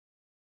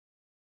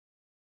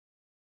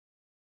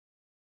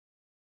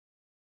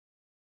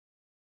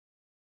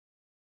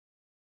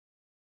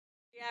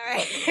Yeah,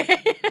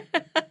 right.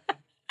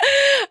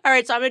 All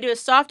right, so I'm going to do a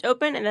soft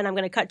open, and then I'm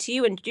going to cut to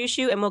you, introduce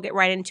you, and we'll get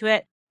right into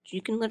it.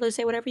 You can literally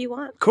say whatever you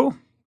want. Cool.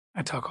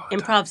 I talk all the time.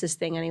 Improv's this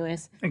thing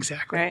anyways.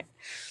 Exactly. Right.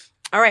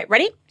 All right,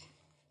 ready?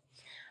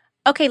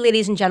 Okay,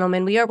 ladies and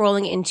gentlemen, we are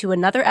rolling into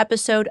another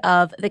episode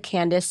of the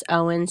Candace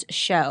Owens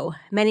Show.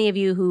 Many of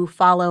you who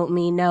follow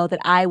me know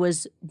that I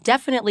was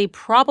definitely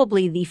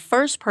probably the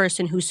first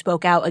person who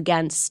spoke out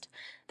against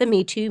the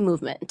Me Too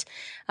movement.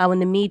 When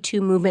the Me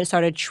Too movement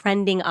started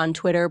trending on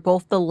Twitter,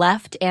 both the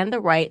left and the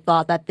right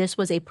thought that this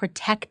was a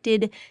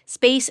protected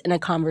space and a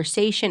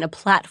conversation, a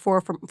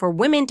platform for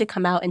women to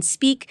come out and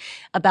speak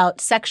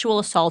about sexual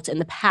assaults in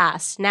the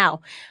past.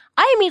 Now,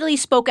 I immediately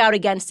spoke out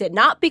against it,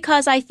 not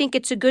because I think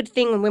it's a good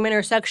thing when women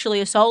are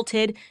sexually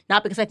assaulted,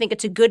 not because I think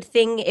it's a good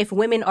thing if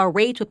women are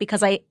raped, but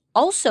because I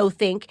also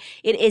think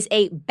it is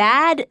a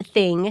bad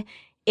thing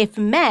if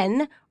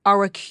men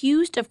are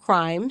accused of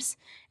crimes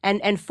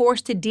and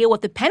forced to deal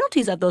with the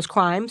penalties of those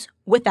crimes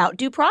without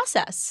due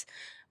process.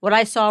 What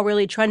I saw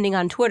really trending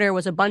on Twitter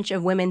was a bunch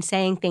of women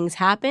saying things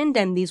happened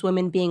and these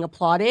women being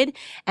applauded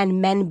and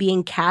men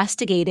being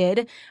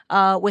castigated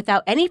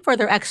without any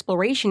further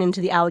exploration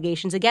into the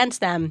allegations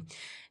against them.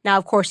 Now,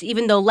 of course,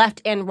 even though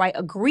left and right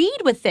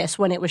agreed with this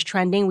when it was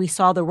trending, we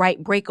saw the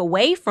right break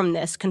away from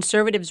this,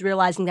 conservatives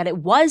realizing that it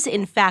was,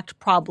 in fact,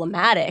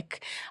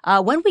 problematic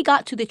when we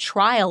got to the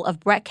trial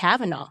of Brett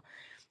Kavanaugh.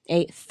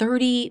 A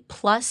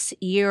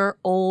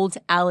 30-plus-year-old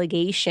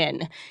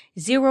allegation,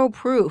 zero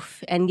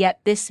proof, and yet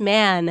this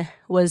man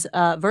was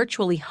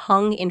virtually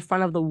hung in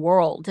front of the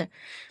world.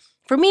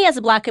 For me, as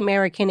a Black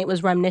American, it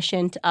was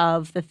reminiscent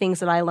of the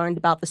things that I learned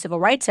about the Civil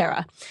Rights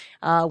era,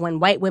 when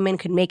white women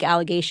could make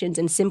allegations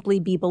and simply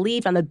be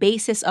believed on the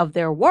basis of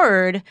their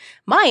word.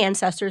 My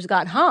ancestors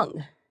got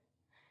hung.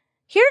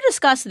 Here to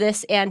discuss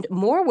this and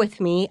more with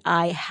me,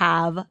 I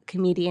have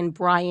comedian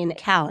Bryan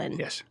Callen.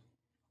 Yes.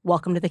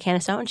 Welcome to the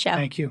Candace Owens Show.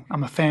 Thank you.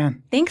 I'm a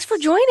fan. Thanks for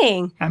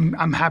joining.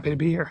 I'm happy to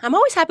be here. I'm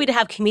always happy to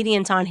have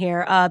comedians on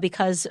here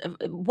because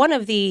one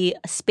of the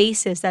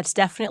spaces that's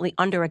definitely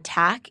under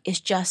attack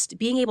is just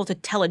being able to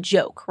tell a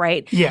joke,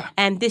 right? Yeah.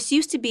 And this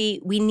used to be,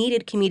 we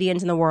needed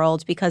comedians in the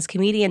world because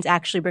comedians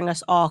actually bring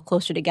us all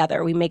closer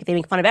together. They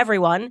make fun of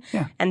everyone.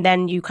 Yeah. And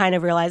then you kind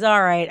of realize,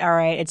 all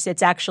right,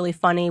 it's actually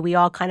funny. We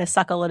all kind of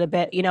suck a little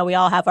bit. You know, we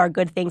all have our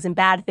good things and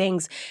bad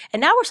things.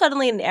 And now we're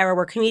suddenly in an era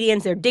where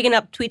comedians, they're digging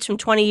up tweets from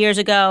 20 years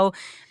ago.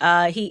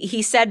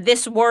 He said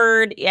this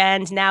word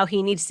and now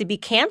he needs to be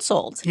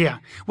canceled. Yeah.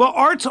 Well,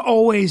 I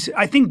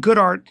think good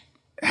art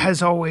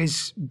has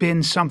always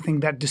been something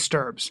that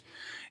disturbs.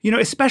 You know,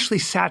 especially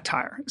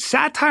satire.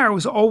 Satire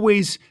was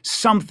always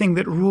something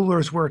that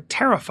rulers were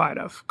terrified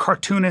of.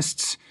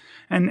 Cartoonists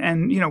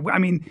and you know, I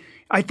mean,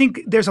 I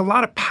think there's a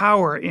lot of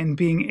power in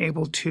being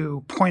able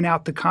to point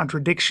out the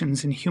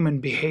contradictions in human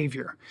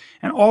behavior.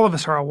 And all of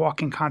us are a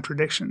walking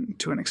contradiction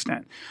to an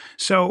extent.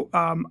 So,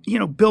 you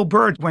know, Bill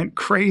Burr went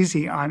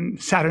crazy on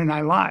Saturday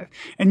Night Live.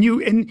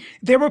 And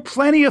there were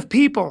plenty of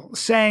people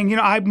saying, you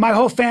know, my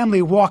whole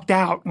family walked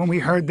out when we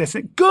heard this.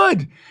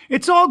 Good.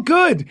 It's all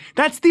good.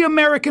 That's the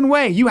American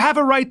way. You have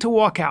a right to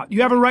walk out.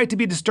 You have a right to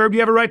be disturbed.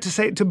 You have a right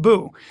to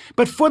boo.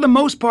 But for the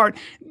most part,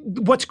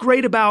 what's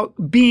great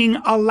about being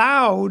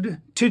allowed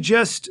to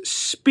just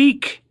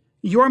speak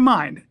your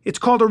mind, it's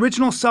called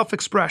original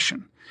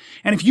self-expression.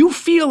 And if you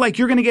feel like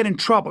you're going to get in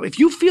trouble, if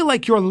you feel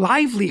like your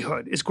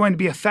livelihood is going to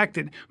be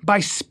affected by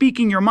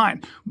speaking your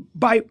mind,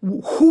 by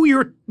who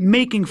you're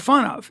making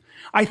fun of,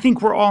 I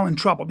think we're all in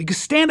trouble because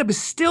stand-up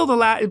is still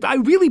I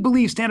really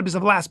believe stand-up is the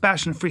last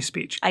bastion of free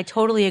speech. I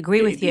totally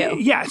agree with you.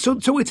 Yeah, so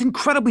it's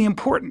incredibly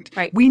important.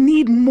 Right. We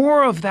need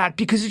more of that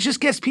because it just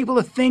gets people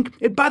to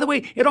think. By the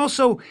way, it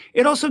also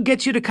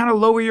gets you to kind of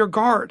lower your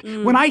guard.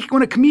 When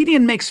a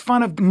comedian makes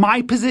fun of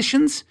my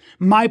positions,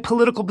 my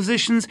political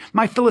positions,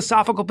 my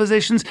philosophical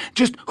positions,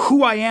 just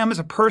who I am as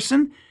a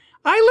person,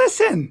 I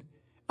listen.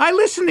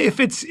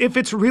 If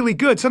it's really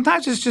good.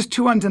 Sometimes it's just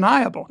too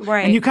undeniable.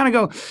 Right. And you kind of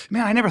go,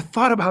 man, I never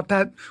thought about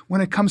that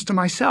when it comes to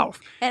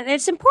myself. And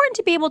it's important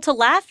to be able to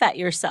laugh at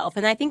yourself.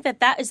 And I think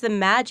that is the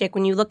magic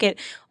when you look at,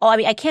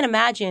 I can't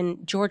imagine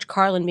George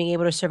Carlin being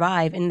able to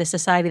survive in the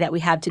society that we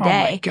have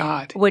today. Oh, my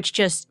God. Which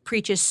just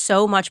preaches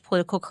so much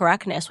political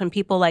correctness when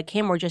people like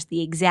him were just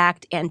the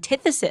exact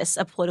antithesis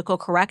of political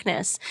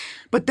correctness.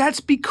 But that's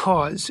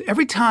because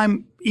every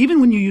time,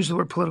 even when you use the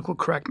word political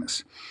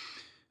correctness,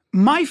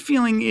 my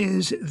feeling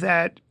is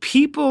that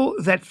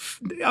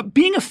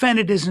being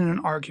offended isn't an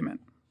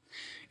argument.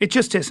 It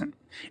just isn't.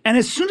 And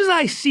as soon as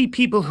I see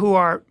people who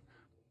are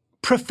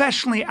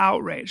professionally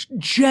outraged,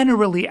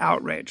 generally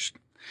outraged,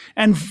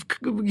 and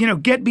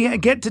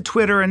get to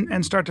Twitter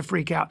and start to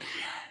freak out,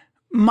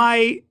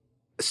 my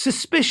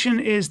suspicion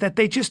is that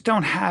they just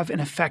don't have an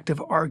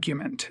effective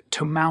argument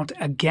to mount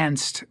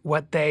against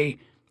what they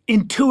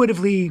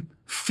intuitively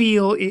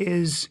feel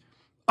is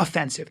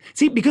offensive.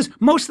 See, because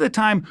most of the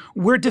time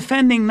we're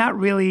defending not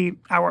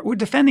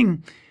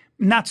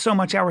so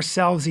much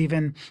ourselves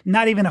even,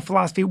 not even a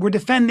philosophy. We're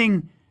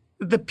defending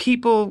the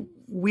people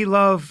we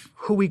love,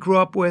 who we grew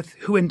up with,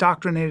 who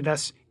indoctrinated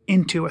us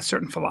into a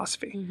certain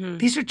philosophy.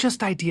 These are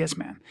just ideas,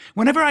 man.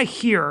 Whenever I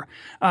hear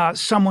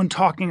someone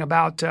talking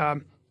about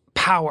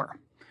power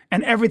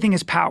and everything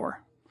is power,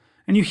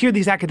 and you hear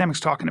these academics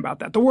talking about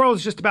that, the world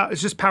is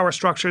just power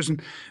structures,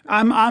 and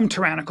I'm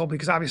tyrannical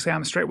because obviously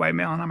I'm a straight white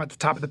male and I'm at the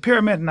top of the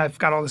pyramid and I've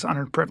got all this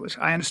unearned privilege.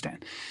 I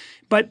understand,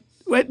 but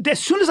as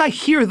soon as I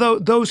hear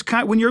those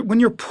kind, when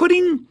you're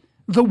putting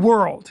the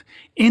world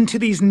into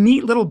these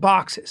neat little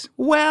boxes,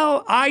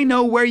 well, I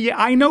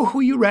know who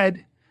you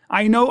read.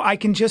 I know I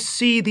can just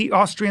see the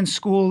Austrian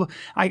school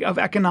of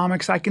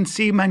economics. I can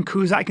see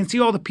Mancuso. I can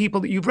see all the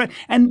people that you've read.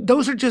 And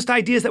those are just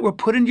ideas that were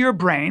put into your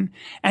brain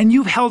and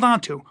you've held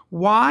on to.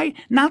 Why?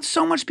 Not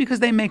so much because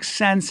they make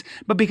sense,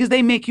 but because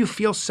they make you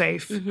feel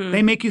safe.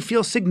 They make you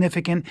feel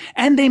significant,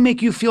 and they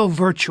make you feel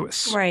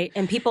virtuous. Right.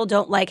 And people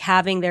don't like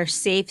having their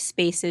safe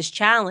spaces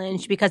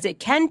challenged because it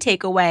can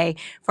take away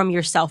from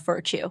your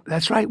self-virtue.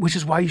 That's right, which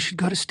is why you should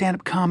go to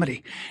stand-up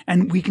comedy.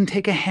 And we can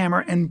take a hammer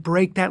and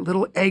break that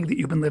little egg that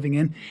you've been living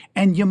in,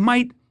 and you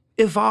might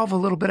evolve a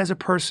little bit as a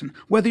person,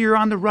 whether you're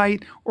on the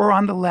right or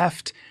on the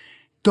left.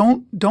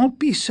 Don't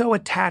be so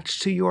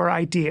attached to your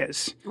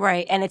ideas.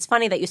 Right. And it's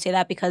funny that you say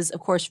that because, of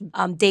course,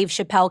 Dave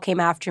Chappelle came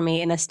after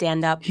me in a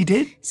stand-up. He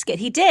did? Skit.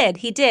 He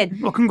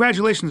did. Well,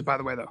 congratulations, by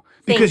the way, though,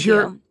 because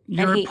you're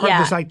part of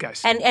the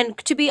zeitgeist. And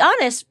to be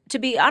honest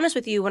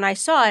with you, when I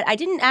saw it, I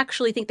didn't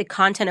actually think the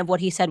content of what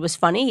he said was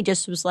funny. He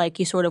just was like,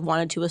 he sort of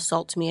wanted to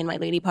assault me in my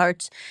lady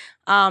parts.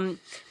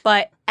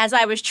 But as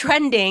I was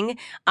trending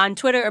on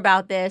Twitter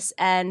about this,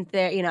 and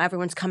there,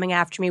 everyone's coming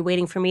after me,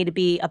 waiting for me to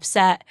be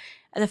upset,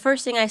 the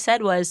first thing I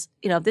said was,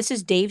 this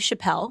is Dave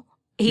Chappelle.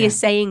 He is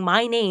saying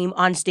my name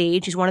on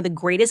stage. He's one of the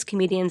greatest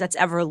comedians that's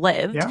ever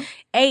lived. Yeah.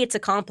 A, it's a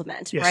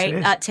compliment,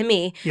 right, to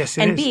me. Yes,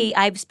 it and is. B,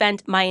 I've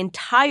spent my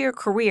entire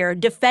career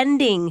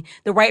defending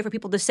the right for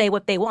people to say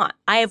what they want.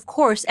 I, of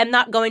course, am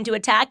not going to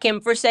attack him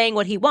for saying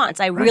what he wants.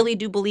 I really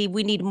do believe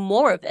we need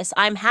more of this.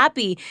 I'm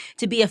happy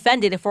to be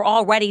offended if we're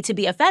all ready to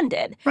be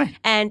offended. Right.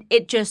 And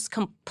it just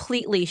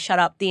completely shut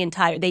up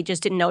they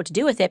just didn't know what to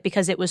do with it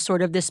because it was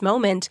sort of this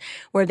moment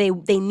where they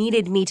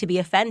needed me to be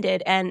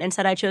offended. And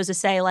instead I chose to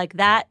say like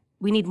that,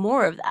 we need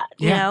more of that,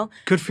 you know?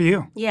 Good for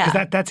you. Yeah.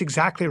 Because that's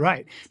exactly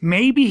right.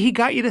 Maybe he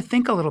got you to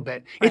think a little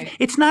bit. Right.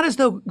 It's not as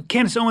though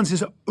Candace Owens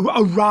has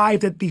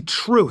arrived at the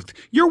truth.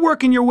 You're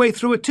working your way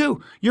through it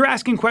too. You're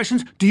asking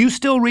questions. Do you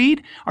still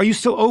read? Are you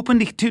still open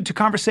to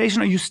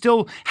conversation? Are you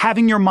still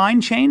having your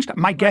mind changed?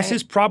 My guess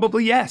is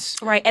probably yes.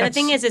 Right. And the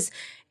thing is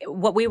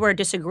what we were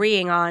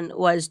disagreeing on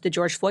was the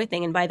George Floyd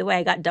thing. And by the way,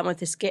 I got done with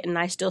the skit and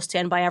I still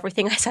stand by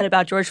everything I said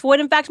about George Floyd.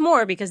 In fact,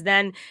 more, because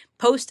then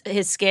post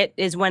his skit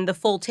is when the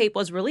full tape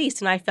was released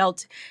and I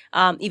felt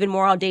even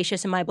more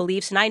audacious in my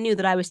beliefs. And I knew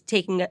that I was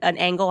taking an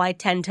angle. I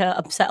tend to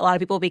upset a lot of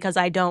people because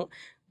I don't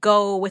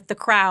go with the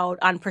crowd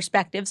on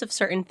perspectives of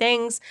certain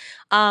things.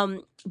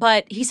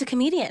 But he's a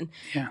comedian.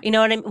 Yeah. You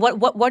know what I mean?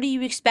 What are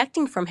you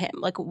expecting from him?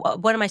 Like,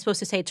 what am I supposed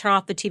to say? Turn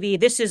off the TV.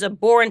 This is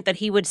abhorrent that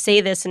he would say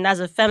this. And as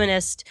a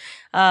feminist,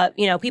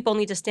 people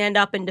need to stand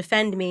up and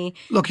defend me.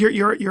 Look,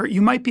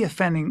 you might be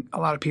offending a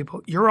lot of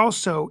people. You're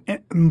also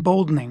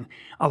emboldening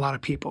a lot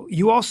of people.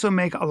 You also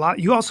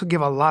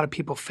give a lot of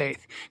people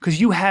faith because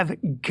you have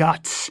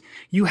guts.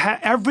 You have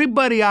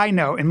everybody I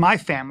know in my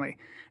family.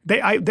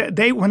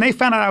 They when they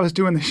found out I was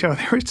doing the show,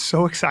 they were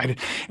so excited,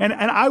 and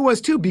I was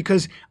too,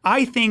 because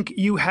I think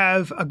you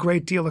have a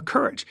great deal of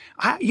courage.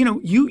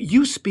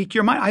 You speak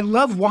your mind. I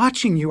love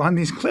watching you on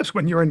these clips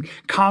when you're in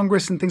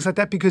Congress and things like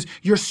that because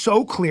you're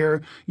so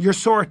clear, you're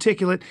so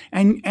articulate,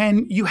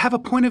 and you have a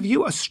point of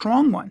view, a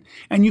strong one,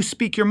 and you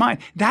speak your mind.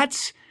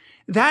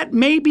 That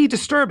may be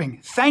disturbing.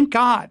 Thank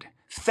God.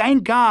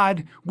 Thank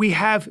God we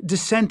have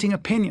dissenting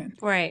opinion.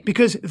 Right.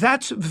 Because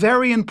that's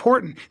very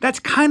important. That's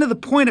kind of the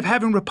point of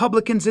having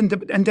Republicans and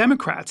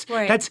Democrats.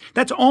 Right.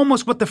 That's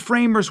almost what the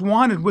framers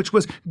wanted, which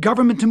was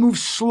government to move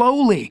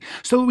slowly.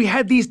 So we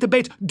had these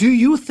debates. Do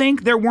you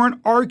think there weren't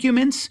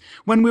arguments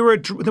when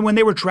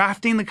they were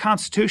drafting the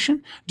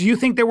Constitution? Do you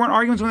think there weren't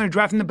arguments when they were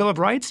drafting the Bill of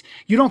Rights?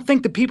 You don't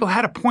think the people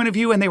had a point of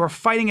view and they were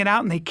fighting it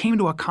out and they came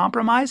to a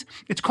compromise?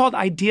 It's called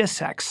idea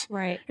sex.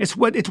 Right. It's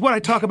what I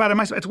talk about in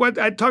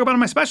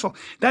my special.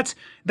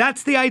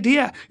 That's the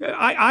idea.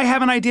 I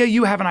have an idea.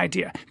 You have an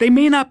idea. They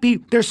may not be.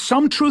 There's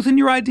some truth in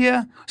your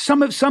idea.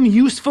 Some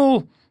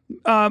useful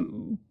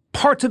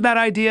parts of that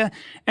idea,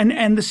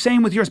 and the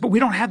same with yours. But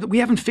we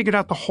haven't figured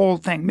out the whole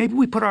thing. Maybe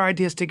we put our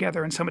ideas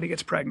together and somebody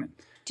gets pregnant.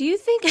 Do you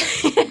think?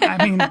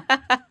 I mean,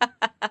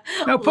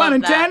 no pun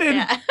intended.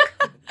 Yeah.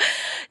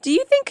 Do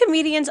you think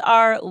comedians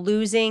are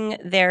losing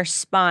their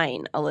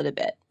spine a little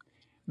bit?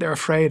 They're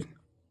afraid.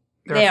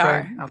 They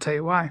are. I'll tell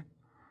you why.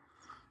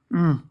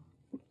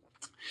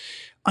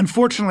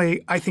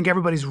 Unfortunately, I think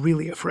everybody's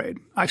really afraid.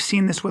 I've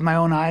seen this with my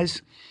own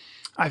eyes.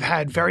 I've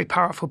had very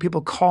powerful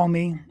people call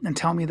me and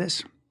tell me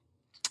this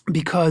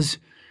because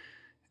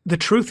the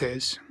truth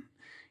is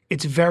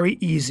it's very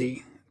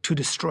easy to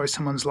destroy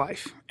someone's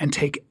life and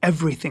take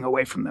everything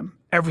away from them,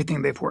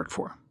 everything they've worked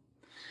for.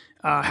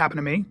 Happened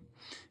to me,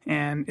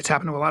 and it's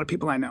happened to a lot of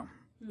people I know.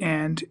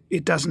 And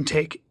it doesn't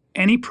take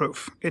any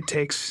proof. It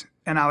takes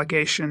an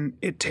allegation,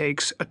 it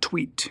takes a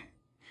tweet.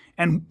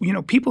 And,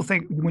 people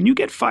think when you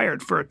get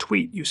fired for a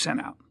tweet you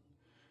sent out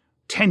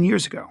 10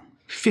 years ago,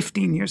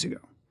 15 years ago,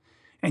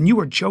 and you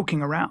were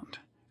joking around,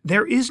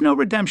 there is no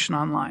redemption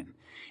online.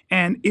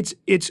 And it's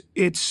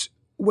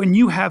when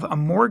you have a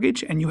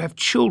mortgage and you have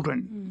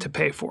children to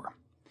pay for,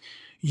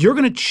 you're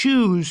going to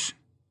choose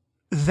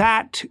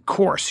that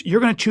course.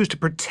 You're going to choose to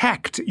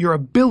protect your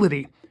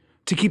ability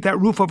to keep that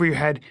roof over your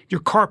head,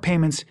 your car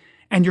payments,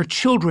 and your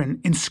children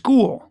in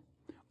school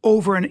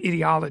over an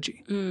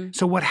ideology.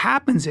 So what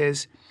happens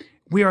is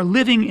we are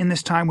living in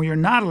this time where you're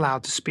not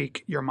allowed to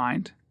speak your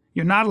mind.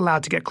 You're not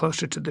allowed to get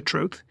closer to the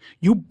truth.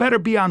 You better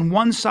be on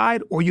one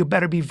side or you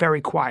better be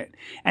very quiet.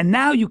 And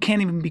now you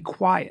can't even be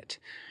quiet.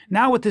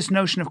 Now with this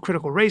notion of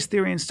critical race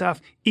theory and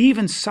stuff,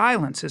 even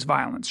silence is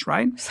violence,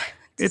 right?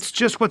 It's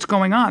just what's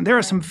going on. There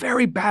are some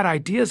very bad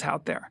ideas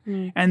out there,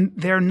 and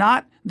they're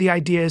not the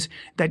ideas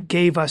that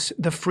gave us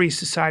the free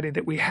society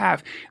that we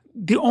have.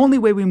 The only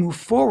way we move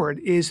forward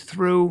is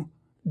through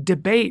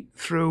debate,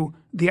 through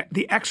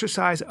the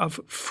exercise of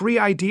free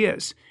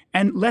ideas,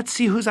 and let's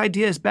see whose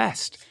idea is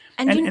best.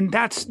 And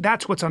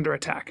that's what's under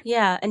attack.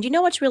 Yeah. And you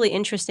know what's really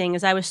interesting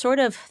is I was sort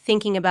of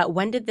thinking about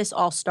when did this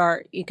all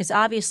start? Because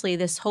obviously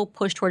this whole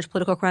push towards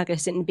political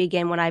correctness didn't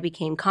begin when I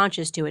became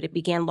conscious to it. It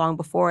began long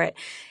before it.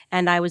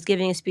 And I was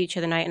giving a speech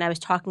the other night and I was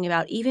talking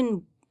about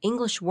even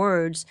English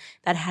words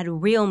that had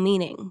real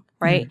meaning,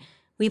 right?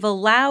 We've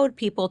allowed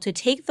people to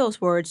take those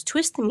words,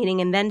 twist the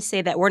meaning, and then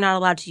say that we're not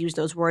allowed to use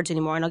those words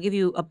anymore. And I'll give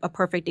you a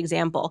perfect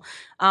example.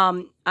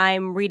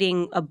 I'm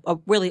reading a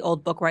really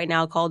old book right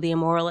now called The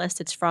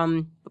Immoralist. It's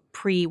from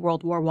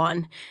pre-World War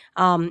I.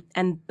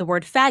 And the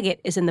word faggot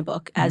is in the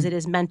book as it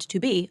is meant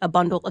to be a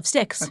bundle of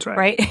sticks. That's right.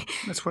 Right?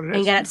 That's what it is.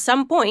 And yet at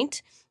some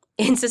point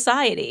in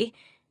society,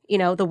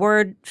 the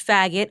word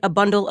faggot, a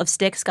bundle of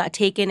sticks, got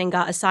taken and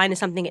got assigned to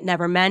something it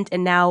never meant,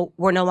 and now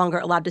we're no longer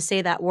allowed to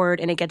say that word,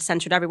 and it gets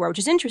censored everywhere, which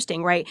is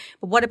interesting, right?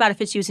 But what about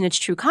if it's used in its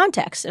true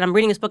context? And I'm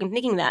reading this book and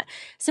thinking that.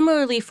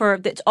 Similarly,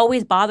 it's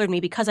always bothered me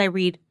because I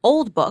read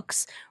old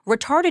books,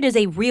 retarded is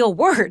a real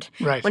word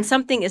when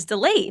something is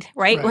delayed,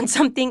 right? When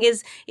something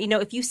is,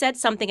 if you said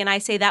something and I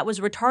say that was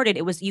retarded,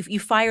 it was you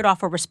fired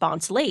off a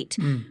response late.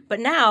 But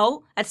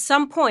now, at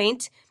some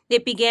point,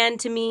 it began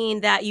to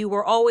mean that you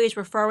were always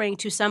referring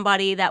to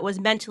somebody that was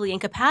mentally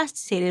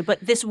incapacitated, but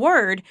this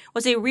word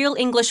was a real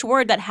English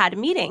word that had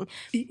meaning.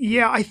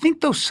 Yeah, I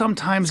think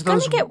sometimes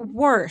those... It's going to get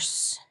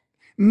worse.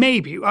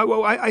 Maybe.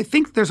 I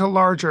think there's a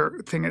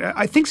larger thing.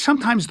 I think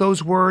sometimes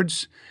those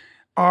words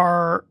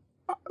are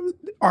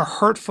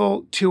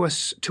hurtful to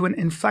an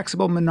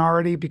inflexible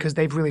minority because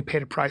they've really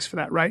paid a price for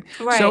that, right?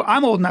 So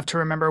I'm old enough to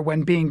remember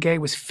when being gay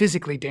was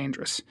physically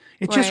dangerous.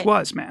 It just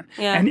was, man.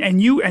 Yeah.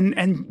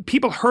 And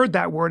people heard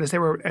that word as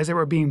they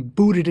were being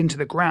booted into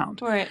the ground.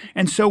 Right.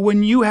 And so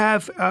when you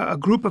have a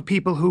group of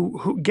people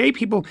who gay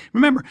people,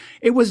 remember,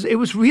 it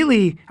was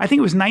really, I think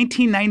it was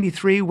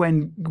 1993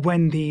 when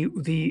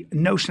the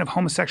notion of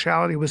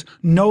homosexuality was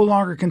no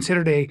longer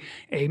considered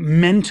a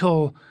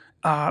mental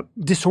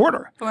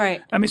disorder.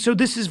 Right. I mean, so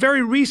this is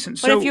very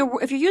recent. But if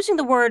you're using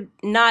the word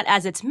not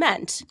as it's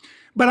meant,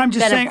 but I'm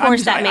just saying, of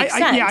course that makes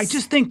sense. I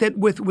just think that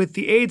with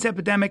the AIDS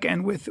epidemic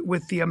and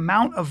with the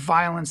amount of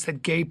violence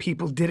that gay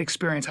people did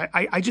experience,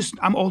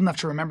 I'm old enough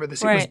to remember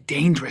this. It was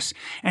dangerous,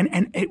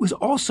 and it was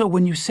also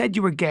when you said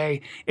you were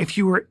gay, if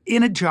you were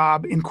in a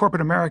job in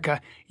corporate America,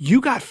 you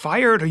got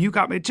fired or you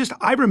got it. Just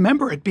I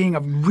remember it being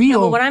a real.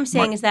 No, but what I'm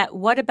saying is that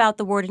what about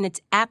the word in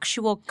its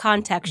actual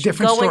context?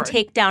 Different Go story. And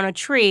take down a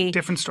tree.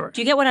 Different story.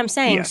 Do you get what I'm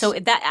saying? Yes. So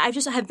that I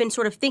just have been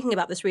sort of thinking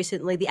about this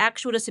recently. The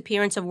actual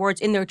disappearance of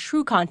words in their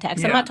true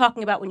context. Yeah. I'm not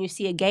talking about when you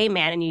see a gay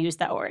man and you use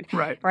that word.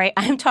 Right.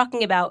 I'm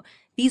talking about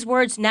these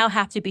words now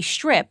have to be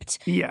stripped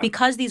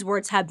because these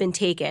words have been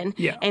taken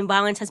and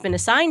violence has been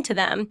assigned to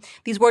them.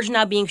 These words are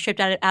now being stripped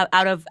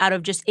out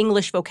of just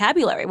English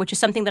vocabulary, which is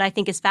something that I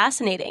think is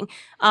fascinating.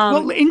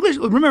 Well, English.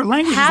 Remember,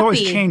 language is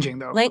always changing,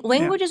 though.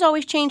 Language is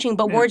always changing,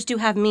 but words do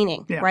have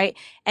meaning, right?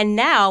 And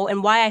now,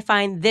 and why I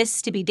find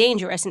this to be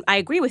dangerous, and I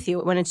agree with you,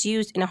 when it's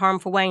used in a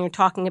harmful way and you're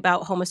talking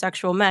about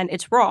homosexual men,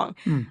 it's wrong.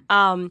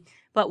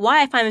 But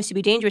why I find this to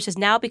be dangerous is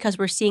now because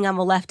we're seeing on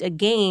the left a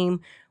game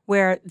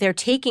where they're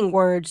taking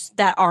words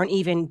that aren't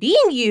even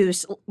being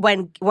used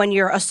when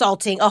you're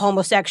assaulting a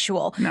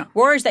homosexual. No.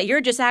 Words that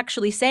you're just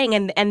actually saying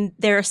and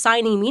they're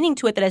assigning meaning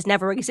to it that has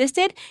never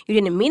existed. You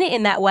didn't mean it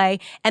in that way.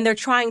 And they're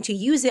trying to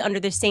use it under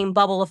the same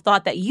bubble of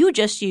thought that you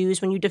just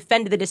used when you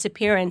defended the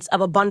disappearance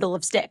of a bundle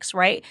of sticks,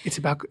 right? It's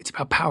about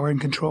power and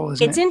control,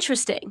 isn't it? It's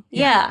interesting.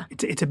 Yeah.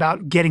 It's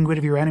about getting rid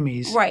of your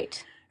enemies.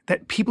 Right.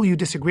 That people you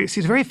disagree with.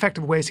 See, there's very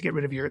effective ways to get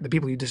rid of the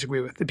people you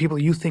disagree with, the people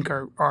you think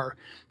are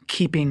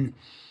keeping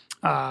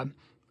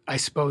I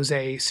suppose,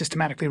 a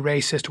systematically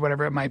racist or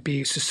whatever it might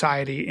be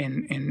society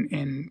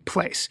in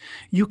place.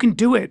 You can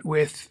do it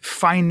with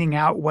finding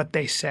out what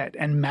they said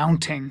and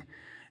mounting,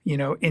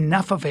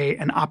 enough of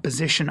an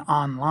opposition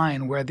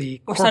online where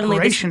the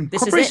corporations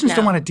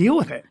don't want to deal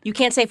with it. You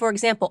can't say, for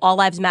example, all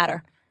lives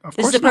matter. Of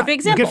this course is a perfect not.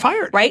 example. You get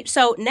fired. Right?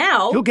 So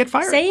now, you'll get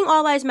fired. Saying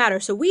all lives matter.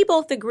 So we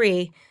both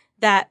agree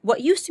that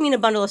what used to mean a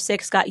bundle of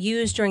six got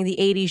used during the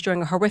 80s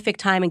during a horrific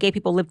time and gay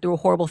people lived through a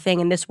horrible thing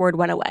and this word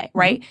went away,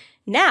 right?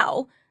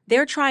 Now,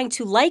 they're trying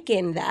to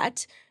liken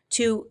that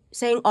to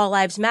saying all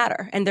lives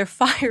matter. And they're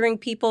firing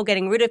people,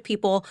 getting rid of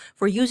people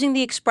for using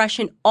the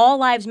expression all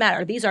lives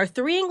matter. These are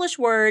three English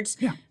words.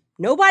 Yeah.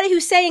 Nobody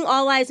who's saying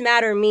all lives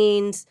matter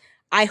means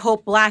I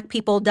hope black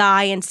people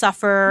die and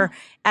suffer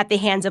at the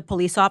hands of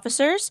police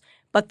officers.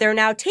 But they're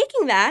now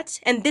taking that,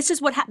 and this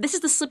is this is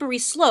the slippery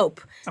slope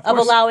of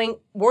allowing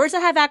words that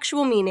have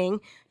actual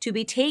meaning to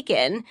be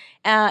taken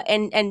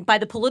and by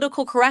the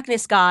political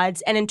correctness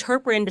gods and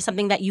interpreted into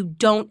something that you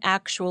don't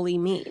actually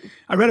mean.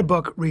 I read a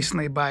book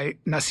recently by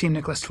Nassim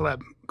Nicholas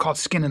Taleb called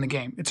Skin in the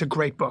Game. It's a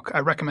great book.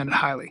 I recommend it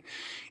highly.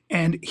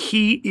 And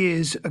he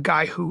is a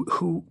guy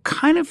who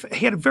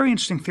he had a very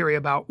interesting theory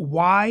about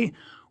why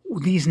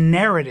these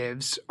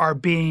narratives are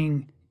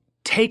being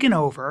taken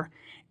over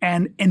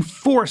and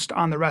enforced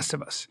on the rest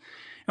of us.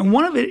 And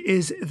one of it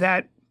is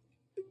that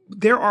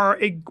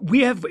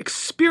we have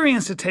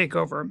experienced a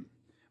takeover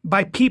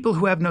by people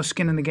who have no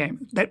skin in the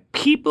game, that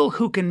people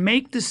who can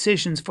make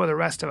decisions for the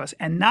rest of us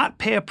and not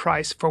pay a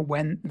price for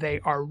when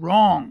they are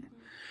wrong.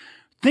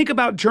 Think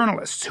about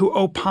journalists who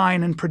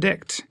opine and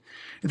predict.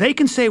 They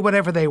can say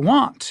whatever they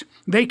want.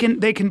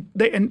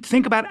 And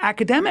think about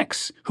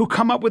academics who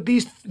come up with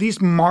these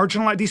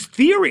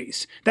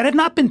theories that have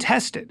not been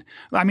tested.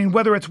 I mean,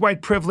 whether it's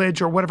white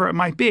privilege or whatever it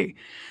might be,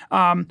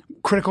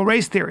 critical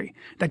race theory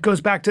that goes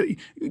back to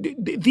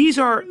these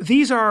are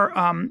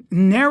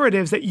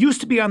narratives that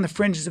used to be on the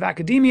fringes of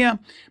academia,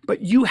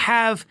 but you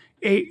have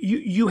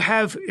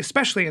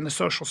especially in the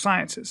social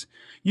sciences,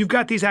 you've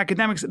got these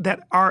academics that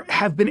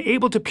have been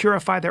able to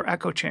purify their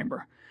echo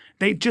chamber.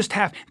 They just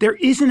have. There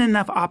isn't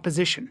enough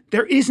opposition.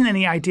 There isn't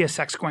any idea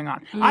sex going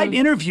on. I've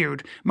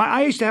interviewed.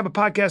 I used to have a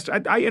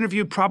podcast. I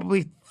interviewed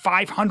probably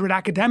 500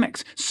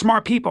 academics,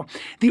 smart people.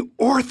 The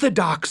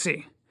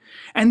orthodoxy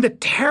and the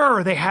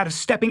terror they had of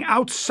stepping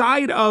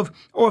outside of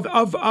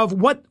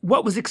what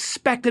was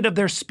expected of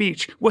their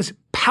speech was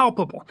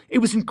palpable. It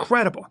was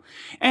incredible.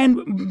 And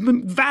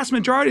the vast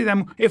majority of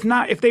them,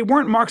 if they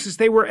weren't Marxists,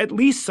 they were at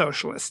least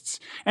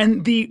socialists.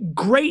 And the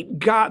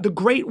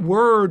great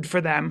word for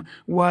them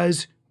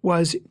was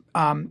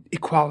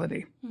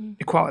equality.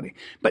 Equality.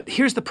 But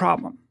here's the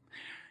problem.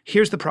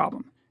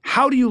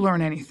 How do you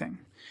learn anything?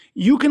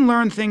 You can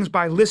learn things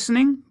by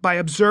listening, by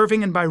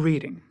observing, and by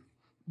reading.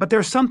 But there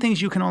are some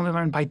things you can only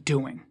learn by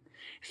doing.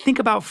 Think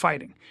about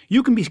fighting.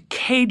 You can be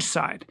cage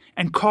side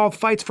and call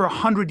fights for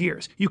 100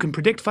 years. You can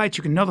predict fights.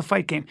 You can know the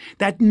fight game.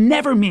 That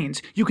never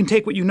means you can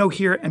take what you know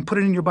here and put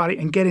it in your body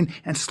and get in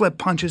and slip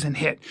punches and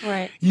hit.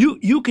 Right.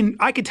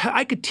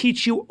 I could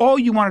teach you all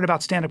you wanted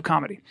about stand-up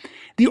comedy.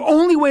 The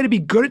only way to be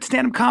good at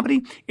stand-up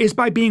comedy is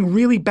by being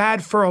really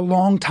bad for a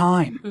long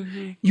time.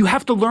 Mm-hmm. You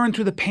have to learn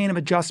through the pain of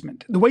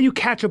adjustment. The way you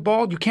catch a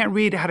ball, you can't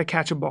read how to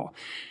catch a ball.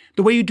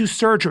 The way you do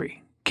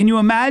surgery. Can you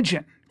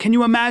imagine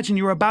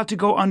you're about to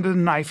go under the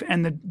knife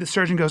and the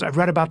surgeon goes, I've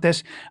read about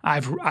this.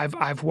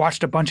 I've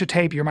watched a bunch of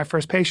tape. You're my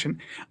first patient.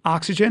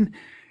 Oxygen.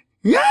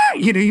 Yeah,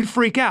 you'd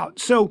freak out.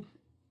 So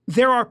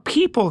there are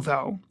people,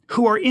 though,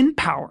 who are in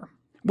power,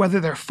 whether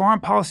they're foreign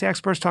policy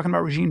experts talking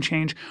about regime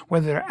change,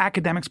 whether they're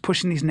academics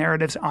pushing these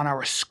narratives on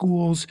our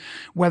schools,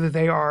 whether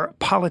they are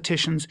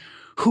politicians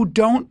who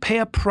don't pay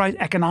a price,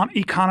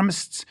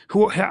 economists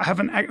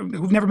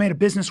who've never made a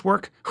business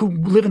work, who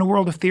live in a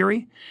world of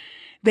theory.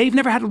 They've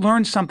never had to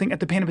learn something at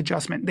the pain of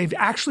adjustment. They've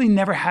actually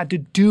never had to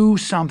do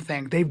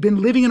something. They've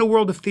been living in a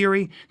world of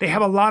theory. They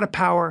have a lot of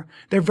power.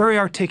 They're very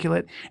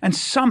articulate. And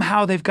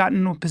somehow they've gotten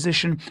into a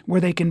position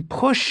where they can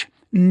push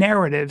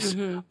narratives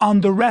on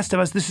the rest of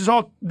us. This is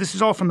all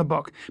from the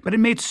book. But it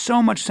made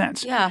so much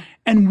sense. Yeah.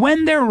 And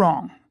when they're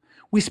wrong,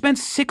 we spent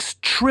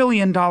 $6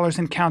 trillion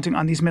and counting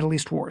on these Middle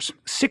East wars.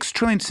 $6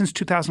 trillion since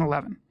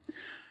 2011.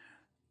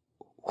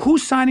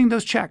 Who's signing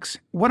those checks?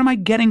 What am I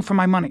getting for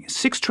my money?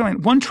 $6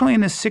 trillion. $1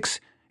 trillion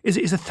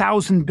is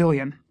 1,000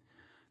 billion.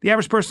 The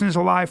average person is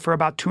alive for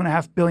about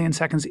 2.5 billion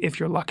seconds if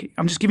you're lucky.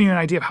 I'm just giving you an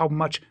idea of how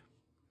much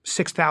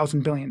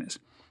 6,000 billion is.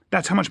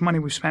 That's how much money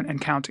we've spent and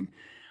counting.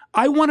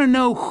 I want to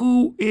know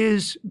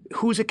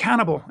who's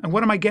accountable and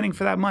what am I getting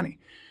for that money.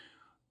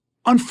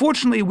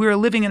 Unfortunately, we're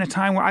living in a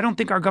time where I don't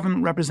think our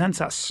government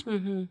represents us.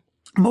 Mm-hmm.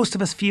 Most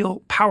of us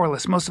feel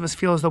powerless. Most of us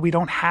feel as though we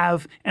don't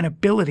have an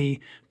ability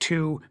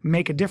to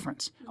make a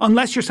difference.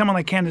 Unless you're someone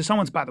like Candace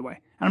Owens, by the way.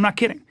 And I'm not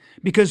kidding.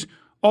 Because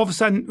all of a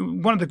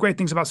sudden, one of the great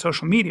things about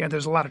social media,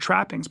 there's a lot of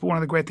trappings, but one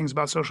of the great things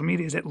about social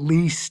media is at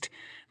least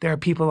there are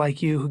people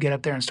like you who get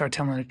up there and start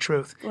telling the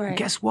truth. Right. And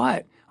guess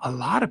what? A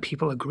lot of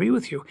people agree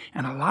with you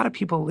and a lot of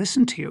people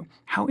listen to you.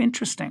 How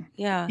interesting.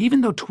 Yeah.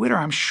 Even though Twitter,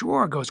 I'm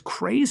sure, goes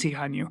crazy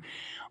on you,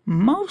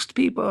 most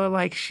people are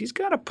like, she's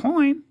got a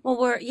point.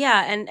 Well,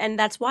 and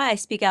that's why I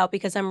speak out,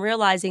 because I'm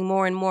realizing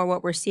more and more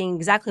what we're seeing,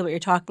 exactly what you're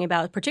talking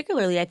about,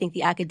 particularly I think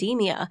the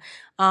academia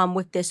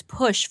with this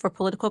push for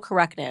political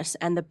correctness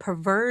and the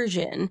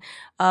perversion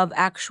of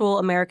actual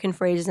American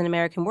phrases and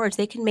American words.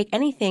 They can make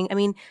anything. I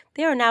mean,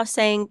 they are now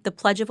saying the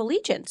Pledge of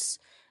Allegiance.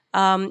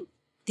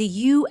 The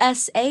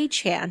USA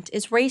chant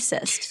is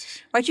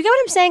racist, right? You get what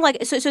I'm saying?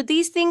 Like, so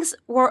these things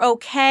were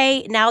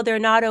okay. Now they're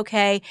not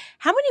okay.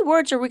 How many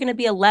words are we going to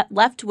be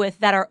left with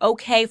that are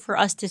okay for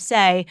us to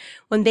say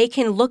when they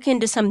can look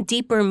into some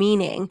deeper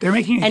meaning? They're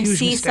making a and huge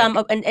see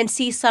mistake. and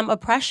see some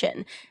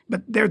oppression.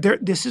 But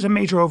this is a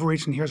major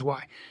overreach, and here's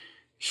why.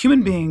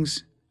 Human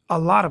beings, a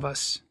lot of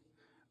us,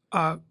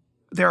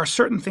 there are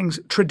certain things,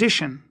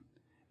 tradition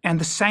and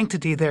the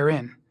sanctity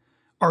therein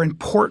are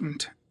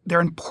important. They're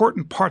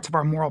important parts of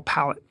our moral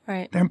palette.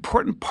 Right. They're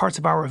important parts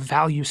of our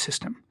value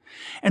system.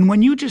 And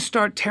when you just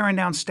start tearing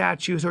down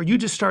statues or you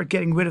just start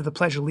getting rid of the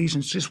Pledge of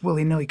Allegiance just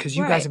willy-nilly because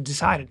you guys have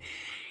decided,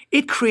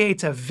 it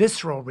creates a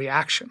visceral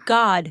reaction.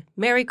 God,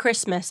 Merry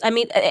Christmas. I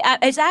mean,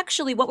 it's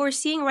actually what we're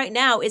seeing right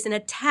now is an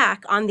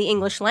attack on the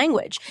English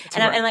language.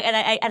 And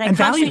I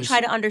constantly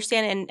try to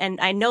understand, and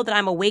I know that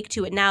I'm awake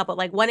to it now, but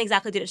like when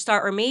exactly did it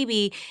start? Or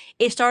maybe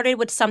it started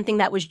with something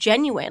that was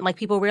genuine, like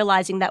people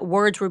realizing that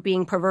words were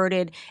being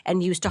perverted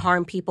and used to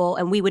harm people,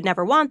 and we would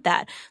never want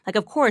that. Like,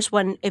 of course,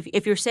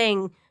 if you're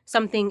saying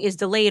something is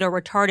delayed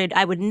or retarded,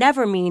 I would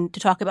never mean to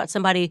talk about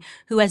somebody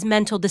who has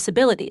mental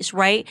disabilities,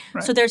 right?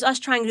 So there's us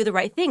trying to do the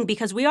right thing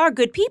because we are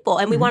good people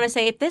and we want to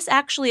say, if this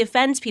actually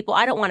offends people,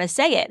 I don't want to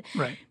say it.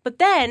 Right. But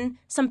then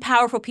some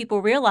powerful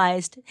people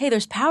realized, hey,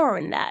 there's power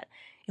in that.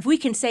 If we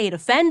can say it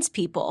offends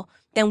people,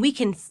 then we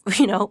can,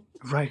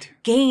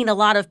 gain a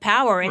lot of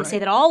power and say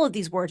that all of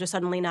these words are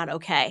suddenly not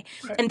okay.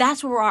 Right. And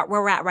that's where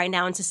we're at right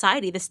now in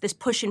society, this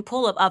push and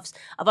pull of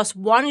us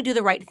wanting to do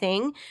the right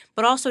thing,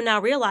 but also now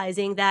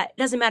realizing that it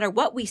doesn't matter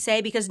what we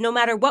say because no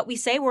matter what we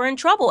say, we're in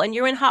trouble and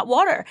you're in hot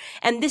water.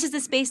 And this is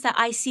the space that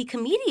I see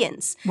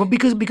comedians. Well,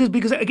 because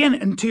again,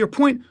 and to your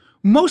point,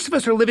 most of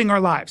us are living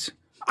our lives.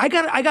 I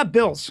got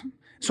bills.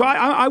 So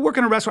I work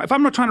in a restaurant. If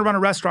I'm not trying to run a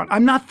restaurant,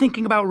 I'm not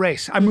thinking about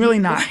race. I'm really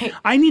not. Right.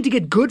 I need to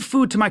get good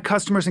food to my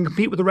customers and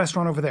compete with the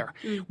restaurant over there.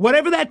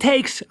 Whatever that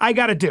takes, I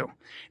got to do.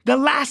 The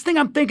last thing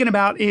I'm thinking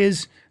about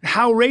is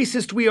how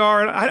racist we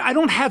are. I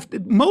don't have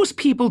 – most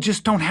people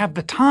just don't have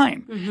the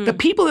time. The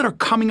people that are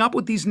coming up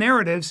with these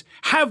narratives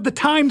have the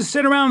time to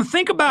sit around and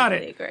think about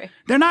it. Agree.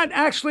 They're not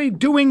actually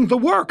doing the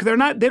work. They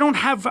don't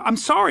have – I'm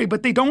sorry,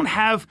 but they don't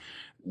have –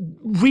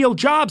 real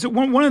jobs.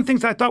 One of the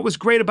things that I thought was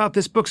great about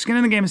this book, Skin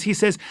in the Game, is he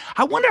says,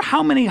 I wonder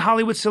how many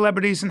Hollywood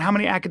celebrities and how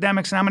many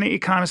academics and how many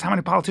economists, how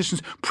many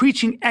politicians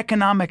preaching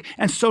economic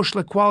and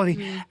social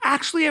equality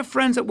actually have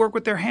friends that work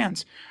with their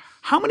hands.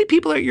 How many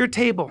people at your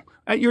table,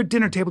 at your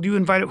dinner table, do you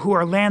invite who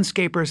are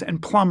landscapers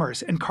and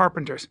plumbers and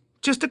carpenters?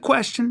 Just a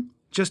question.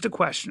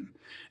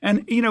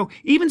 And,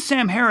 even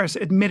Sam Harris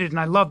admitted, and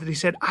I loved it, he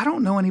said, I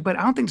don't know anybody,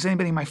 I don't think there's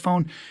anybody in my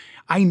phone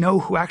I know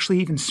who actually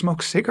even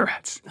smokes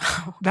cigarettes.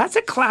 That's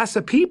a class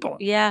of people.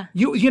 Yeah.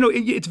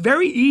 It's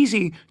very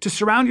easy to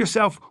surround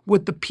yourself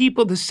with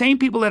the same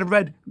people that have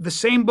read the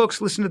same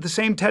books, listen to the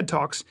same TED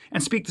Talks,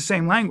 and speak the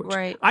same language.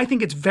 Right. I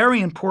think it's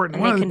very important.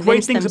 And one of the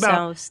great things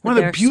about one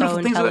of the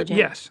beautiful things about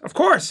yes, of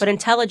course. But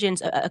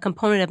intelligence, a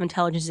component of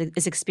intelligence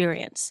is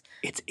experience.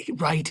 It's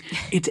right.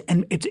 It's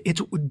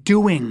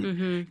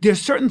doing.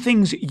 There's certain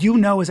things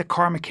as a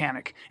car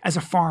mechanic, as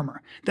a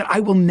farmer, that I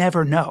will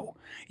never know.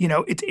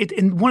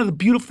 And one of the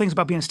beautiful things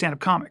about being a stand-up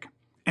comic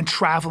and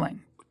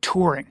traveling,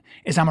 touring,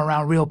 is I'm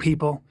around real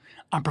people.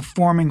 I'm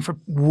performing for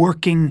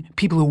working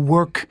people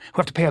who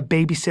have to pay a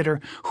babysitter,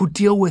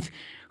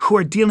 who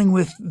are dealing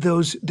with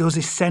those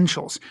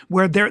essentials,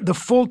 where the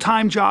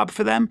full-time job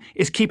for them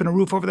is keeping a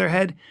roof over their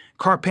head,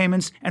 car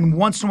payments, and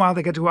once in a while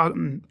they get to go out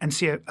and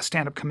see a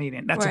stand-up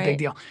comedian. That's a big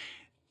deal.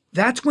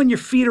 That's when your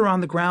feet are on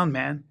the ground,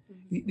 man.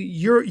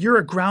 You're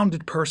a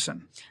grounded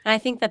person. And I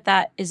think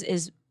that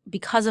is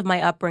because of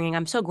my upbringing,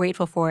 I'm so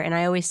grateful for it. And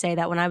I always say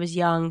that when I was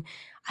young,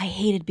 I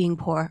hated being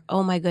poor.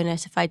 Oh my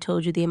goodness, if I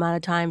told you the amount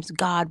of times,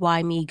 God,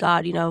 why me?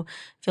 God,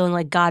 feeling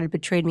like God had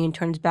betrayed me and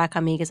turned his back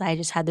on me because I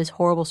just had this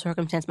horrible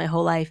circumstance my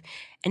whole life.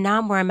 And now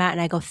I'm where I'm at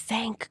and I go,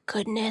 thank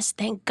goodness,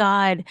 thank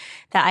God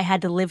that I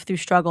had to live through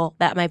struggle,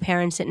 that my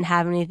parents didn't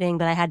have anything,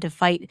 that I had to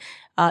fight,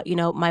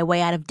 my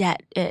way out of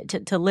debt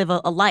to live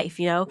a life,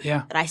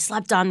 that I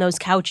slept on those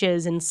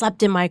couches and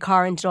slept in my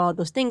car and did all of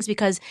those things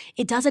because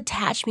it does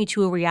attach me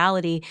to a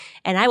reality.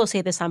 And I will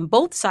say this on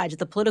both sides of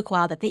the political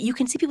aisle, that you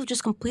can see people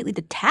just completely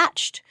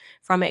detached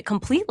from it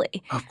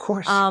completely. Of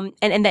course. And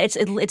that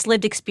it's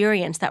lived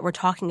experience that we're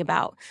talking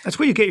about. That's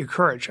where you get your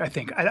courage, I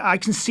think. I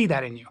can see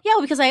that in you. Yeah,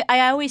 because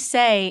I always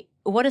say,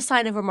 what a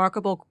sign of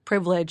remarkable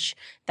privilege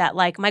that,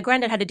 my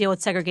granddad had to deal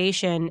with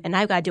segregation and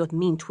I've got to deal with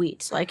mean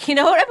tweets. You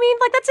know what I mean?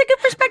 That's a good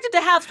perspective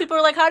to have. So people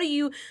are like, how do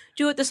you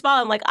do it this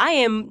small? I'm like, I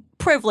am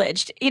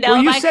privileged.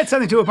 Well, you said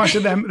something to a bunch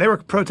of them. They were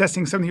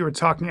protesting something you were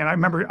talking, and I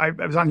remember I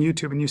was on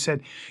YouTube and you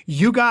said,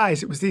 you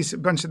guys, it was a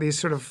bunch of these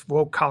sort of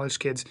woke college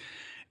kids,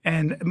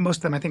 and most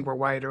of them I think were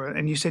white,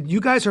 and you said,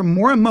 you guys are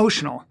more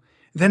emotional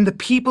than the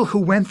people who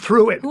went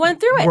through it.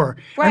 Were.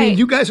 Right. I mean,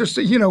 you guys are,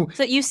 So at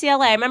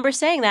UCLA, I remember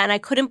saying that, and I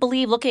couldn't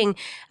believe looking.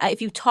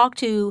 If you talk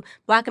to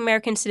Black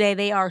Americans today,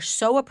 they are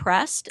so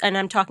oppressed, and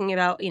I'm talking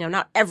about,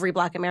 not every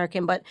Black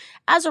American, but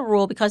as a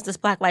rule, because of this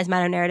Black Lives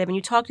Matter narrative, and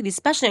you talk to these,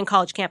 especially on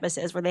college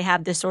campuses, where they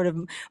have this sort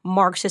of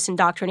Marxist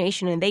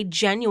indoctrination, and they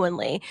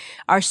genuinely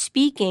are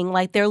speaking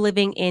like they're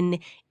living in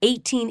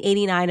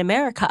 1889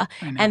 America,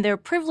 and they're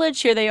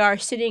privileged. Here they are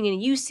sitting in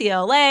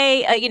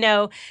UCLA,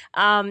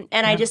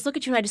 and I just look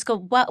at you and I just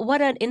go,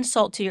 what an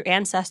insult to your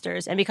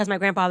ancestors. And because my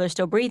grandfather's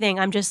still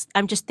breathing, I'm just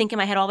thinking in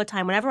my head all the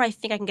time, whenever I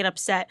think I can get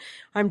upset,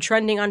 I'm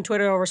trending on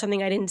Twitter over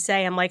something I didn't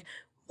say, I'm like,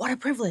 what a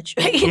privilege.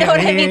 You know what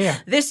I mean? Yeah.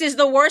 This is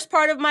the worst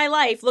part of my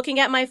life, looking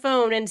at my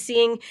phone and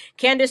seeing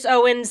Candace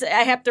Owens.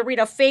 I have to read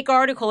a fake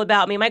article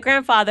about me. My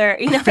grandfather,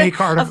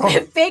 fake article. A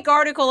fake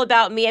article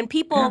about me. And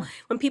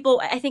when people,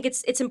 I think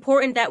it's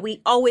important that we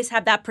always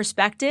have that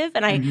perspective.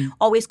 And I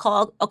always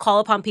call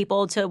upon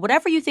people to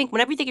whenever you think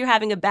you're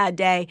having a bad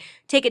day,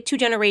 take it 2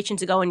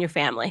 generations ago in your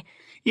family.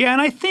 Yeah.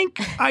 And I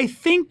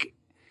think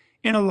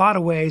in a lot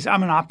of ways,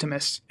 I'm an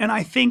optimist. And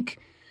I think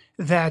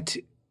that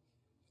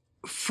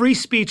free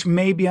speech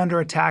may be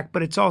under attack,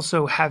 but it's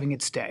also having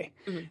its day.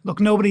 Look,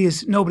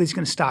 nobody's going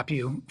to stop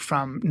you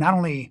from not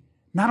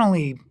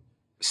only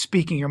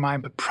speaking your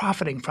mind, but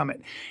profiting from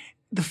it.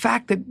 The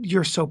fact that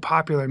you're so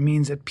popular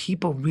means that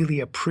people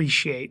really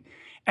appreciate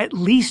at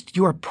least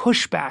your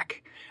pushback.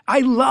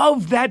 I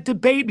love that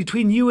debate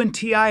between you and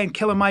T.I. and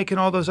Killer Mike and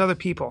all those other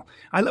people.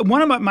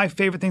 One of my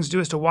favorite things to do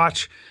is to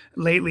watch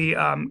lately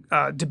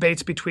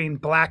debates between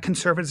Black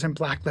conservatives and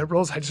Black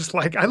liberals.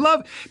 I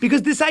love,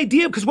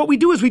 because what we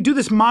do is we do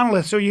this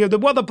monolith. So you have the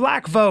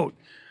Black vote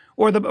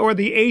or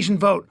the Asian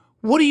vote.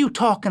 What are you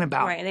talking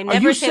about? Right, and they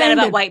never say that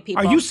about white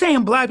people. Are you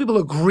saying Black people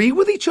agree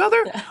with each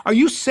other? Are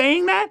you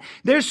saying that?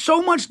 There's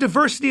so much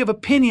diversity of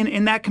opinion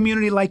in that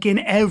community, like in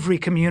every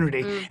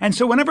community. And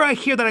so whenever I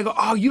hear that, I go,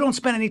 oh, you don't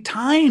spend any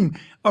time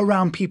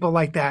around people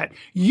like that.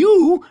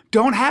 You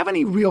don't have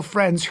any real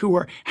friends who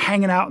are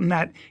hanging out in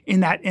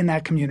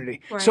that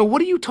community. Right. So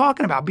what are you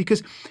talking about?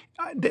 Because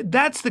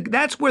that's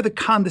where the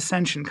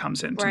condescension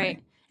comes in to me.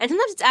 And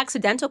sometimes it's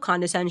accidental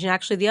condescension.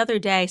 Actually, the other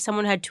day,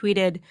 someone had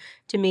tweeted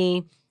to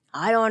me,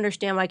 I don't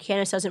understand why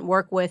Candace doesn't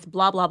work with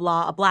blah, blah,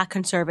 blah, a Black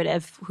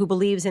conservative who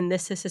believes in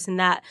this, and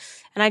that.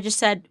 And I just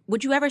said,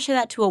 would you ever say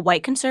that to a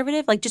white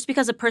conservative? Like, just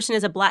because a person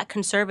is a Black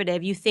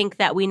conservative, you think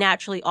that we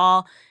naturally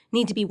all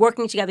need to be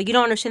working together. You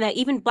don't understand that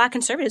even Black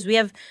conservatives, we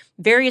have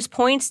various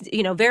points,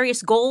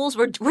 various goals.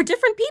 We're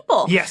different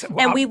people. Yes.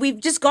 Well, and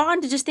we've just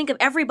gone to just think of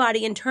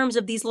everybody in terms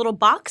of these little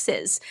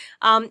boxes.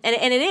 And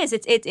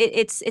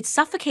it's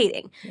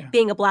suffocating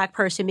being a Black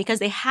person, because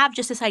they have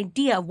just this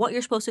idea of what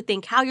you're supposed to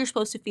think, how you're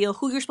supposed to feel,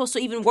 who you're supposed to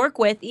even work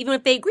with, even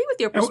if they agree with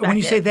your perspective. When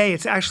you say they,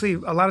 it's actually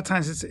a lot of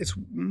times it's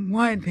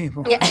white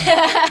people. Yeah.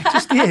 It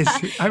just is.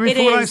 I mean,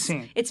 from what I've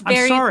seen.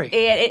 I'm sorry.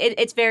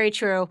 It's very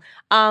true.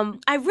 I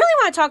really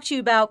want to talk to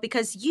you about,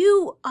 because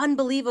you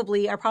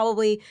unbelievably are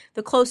probably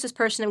the closest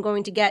person I'm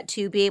going to get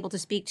to be able to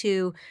speak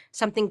to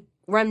something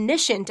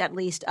reminiscent, at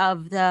least,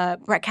 of the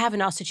Brett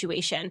Kavanaugh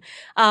situation,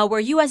 where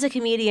you as a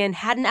comedian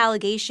had an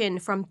allegation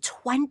from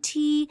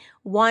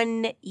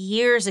 21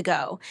 years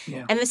ago.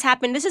 Yeah. And this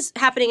is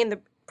happening in the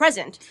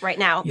present right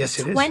now. Yes,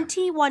 it is.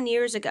 21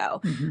 years ago.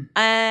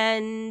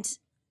 And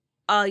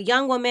a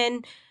young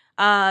woman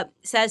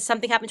says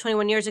something happened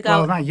 21 years ago.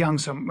 Well, not young,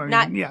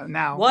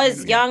 now.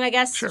 Was young, I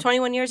guess, sure.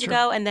 21 years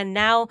ago, and then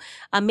now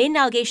made an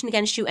allegation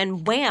against you,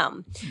 and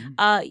wham,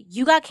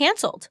 you got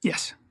canceled.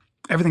 Yes.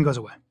 Everything goes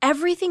away.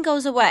 Everything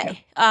goes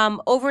away. Yeah.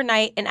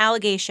 Overnight, an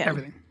allegation.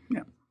 Everything,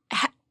 yeah.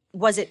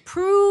 Was it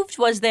proved?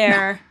 Was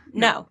there...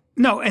 No.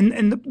 No,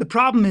 and the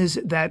problem is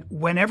that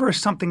whenever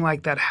something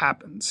like that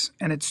happens,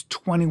 and it's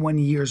 21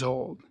 years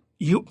old,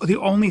 the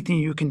only thing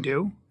you can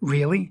do,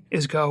 really,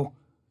 is go,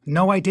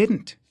 no, I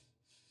didn't.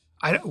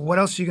 What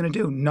else are you going to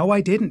do? No,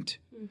 I didn't.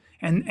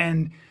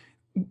 And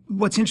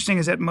what's interesting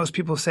is that most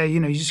people say,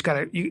 you just got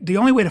to – the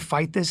only way to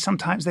fight this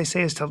sometimes, they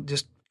say, is to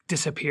just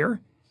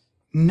disappear.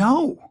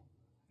 No,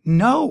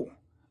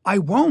 I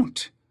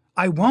won't.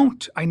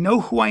 I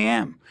know who I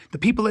am. The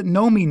people that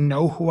know me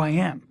know who I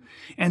am.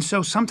 And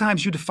so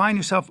sometimes you define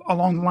yourself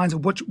along the lines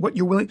of what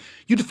you're willing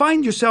 – you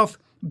define yourself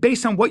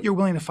based on what you're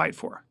willing to fight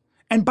for.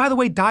 And by the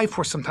way, die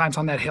for sometimes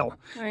on that hill.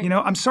 Right.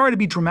 I'm sorry to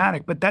be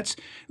dramatic, but that's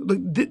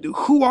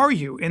who are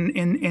you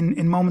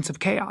in moments of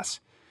chaos?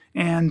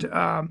 And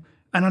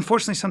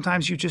unfortunately,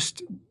 sometimes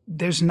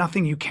there's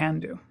nothing you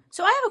can do.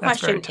 So I have a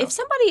question. If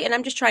somebody, and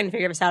I'm just trying to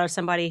figure this out, of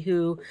somebody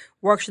who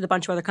works with a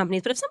bunch of other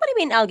companies, but if somebody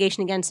made an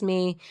allegation against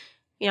me,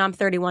 I'm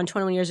 31,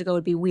 21 years ago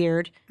would be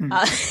weird.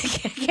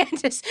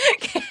 Candace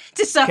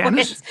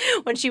Owens,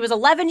 when she was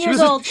 11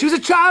 years old. She was a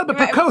child, but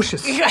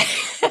precocious. She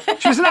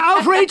was an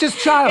outrageous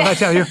child, I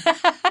tell you.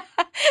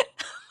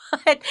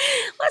 But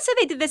let's say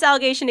they did this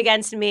allegation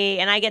against me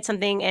and I get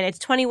something and it's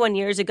 21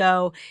 years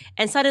ago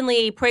and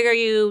suddenly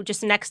PragerU,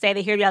 just the next day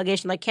they hear the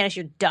allegation like, Candace,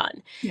 you're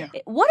done. Yeah.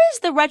 What is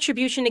the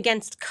retribution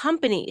against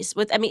companies?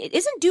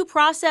 Isn't due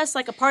process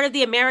like a part of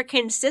the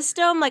American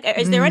system? Like,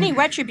 is there any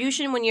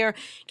retribution when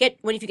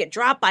if you get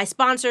dropped by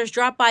sponsors,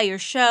 dropped by your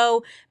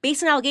show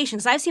based on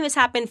allegations? I've seen this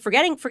happen,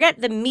 forget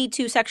the Me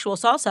Too sexual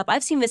assault stuff.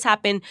 I've seen this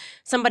happen.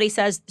 Somebody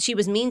says she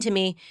was mean to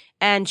me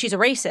and she's a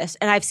racist,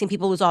 and I've seen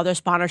people lose all their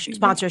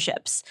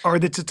sponsorships. Or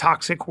that's a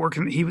toxic work.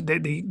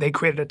 They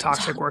created a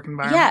toxic work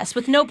environment. Yes,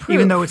 with no proof.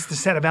 Even though it's the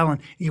set of Ellen,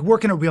 you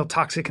work in a real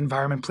toxic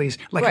environment, please,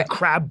 like a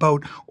crab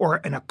boat or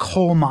in a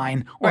coal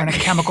mine or in a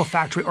chemical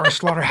factory or a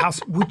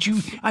slaughterhouse. Would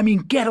you,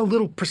 get a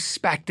little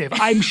perspective.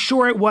 I'm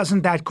sure it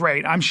wasn't that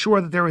great. I'm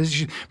sure that there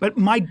was, but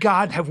my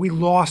God, have we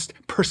lost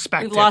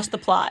perspective? We've lost the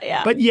plot,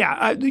 yeah. But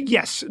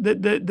yes,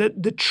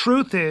 the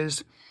truth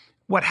is,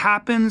 what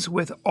happens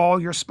with all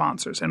your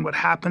sponsors and what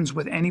happens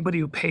with anybody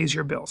who pays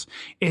your bills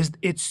is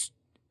it's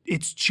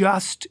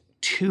just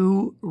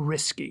too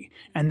risky.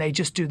 And they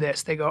just do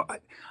this. They go,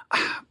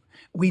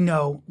 we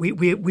know, we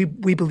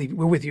believe,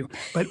 we're with you.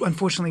 But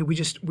unfortunately,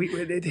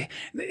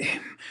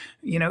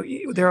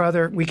 there are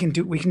other, we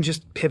can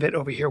just pivot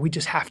over here. We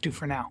just have to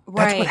for now.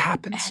 Right. That's what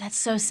happens. That's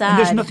so sad. And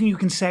there's nothing you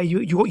can say.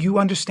 You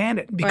understand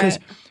it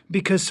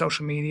because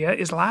social media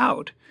is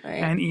loud. Right.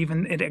 And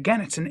even,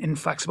 it's an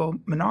inflexible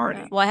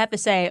minority. Well, I have to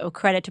say,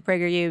 credit to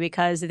PragerU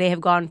because they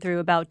have gone through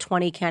about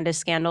 20 Candace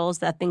scandals,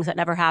 things that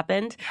never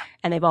happened,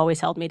 and they've always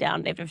held me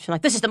down. They've been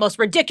like, this is the most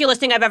ridiculous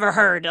thing I've ever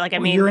heard.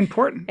 You're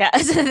important. Yeah.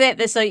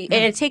 And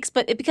it takes,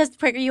 but because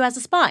PragerU has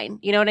a spine,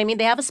 you know what I mean?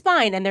 They have a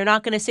spine, and they're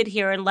not going to sit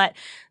here and let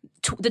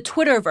the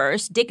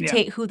Twitterverse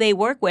dictate who they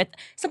work with.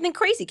 Something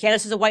crazy.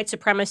 Candace is a white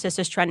supremacist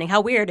is trending. How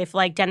weird if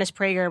Dennis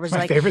Prager was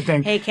my favorite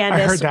thing. Hey,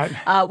 Candace, I heard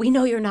that. We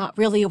know you're not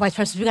really a white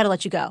supremacist. We got to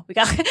let you go.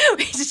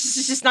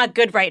 It's just not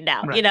good right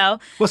now, you know?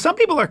 Well, some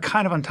people are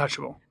kind of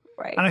untouchable.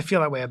 Right. And I feel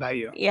that way about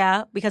you.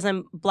 Yeah, because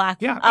I'm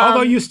black. Yeah,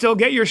 although you still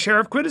get your share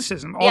of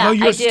criticism. Although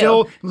you're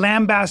still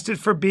lambasted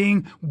for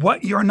being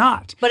what you're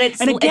not. But and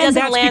again, it doesn't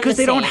that's land because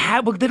the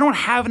they don't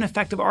have an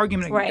effective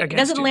argument against you. It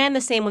doesn't land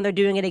the same when they're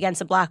doing it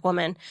against a black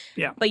woman.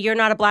 Yeah. But you're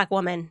not a black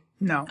woman.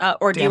 No.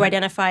 Or do you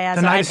identify as?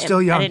 The night is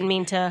still young. I didn't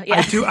mean to.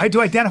 Yeah. I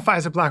do identify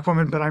as a black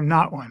woman, but I'm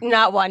not one.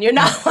 Not one. You're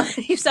not one.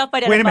 You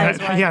self-identify Wait a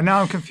minute. as one. Yeah,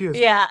 now I'm confused.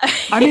 Yeah.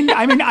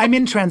 I'm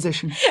in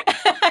transition.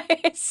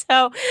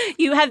 So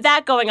you have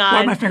that going on.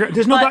 Why my finger?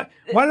 There's no black.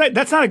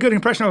 That's not a good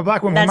impression of a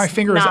black woman when my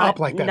finger is up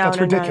like that. That's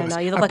ridiculous. No.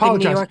 You look I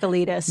apologize. like a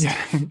New York elitist.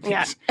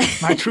 Yeah.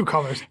 My true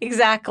colors.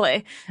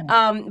 Exactly.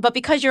 But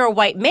because you're a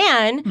white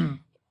man,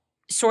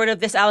 sort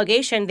of this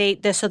allegation, they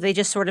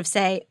just sort of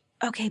say,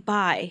 okay,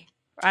 bye.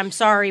 I'm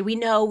sorry. We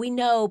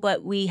know,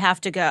 but we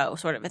have to go,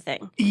 sort of a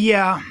thing.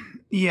 Yeah.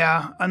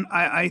 And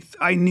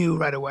I knew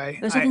right away.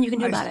 There's nothing you can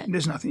do about it.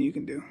 There's nothing you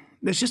can do.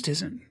 There just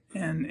isn't.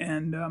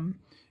 And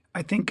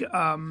I think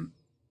the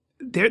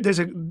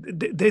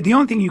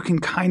only thing you can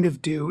kind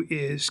of do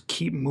is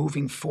keep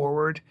moving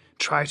forward.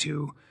 Try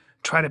to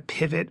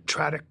pivot.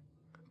 Try to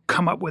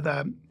come up with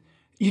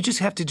you just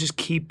have to just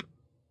keep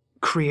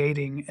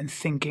creating and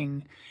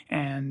thinking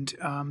and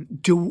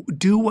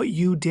do what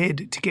you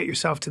did to get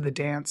yourself to the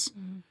dance.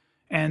 Mm-hmm.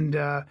 And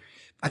I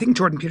think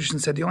Jordan Peterson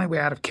said the only way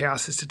out of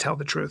chaos is to tell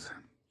the truth.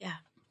 Yeah.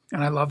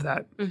 And I love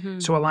that. Mm-hmm.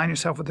 So align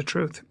yourself with the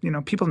truth.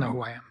 People know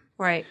who I am.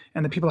 Right.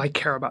 And the people I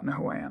care about know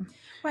who I am.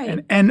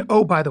 Right. And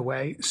oh, by the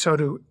way, so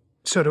do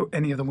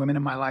any of the women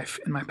in my life,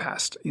 in my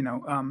past.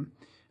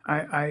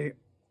 I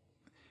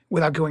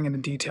without going into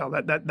detail,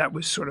 that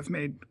was sort of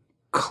made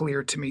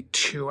clear to me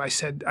too. I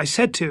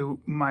said to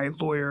my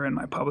lawyer and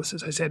my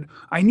publicist, I said,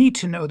 I need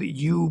to know that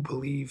you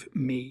believe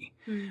me.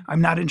 Mm. I'm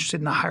not interested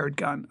in the hired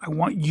gun. I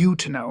want you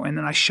to know. And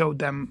then I showed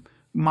them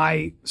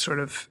my sort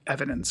of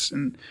evidence,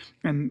 and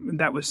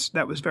that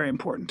was very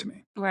important to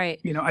me. Right.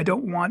 I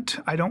don't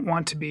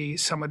want to be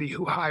somebody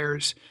who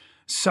hires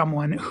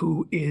someone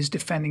who is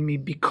defending me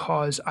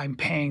because I'm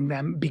paying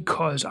them,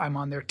 because I'm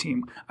on their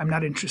team. I'm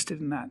not interested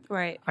in that.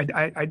 Right.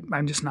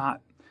 I'm just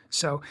not.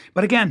 So,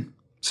 but again,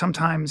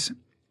 sometimes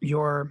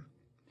your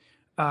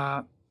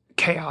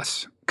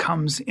chaos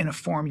comes in a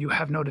form you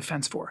have no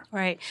defense for.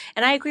 Right.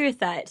 And I agree with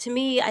that. To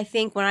me, I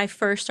think when I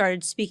first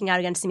started speaking out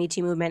against the Me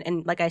Too movement,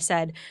 and like I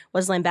said,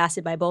 was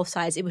lambasted by both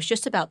sides, it was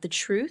just about the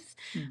truth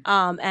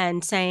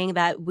and saying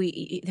that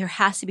there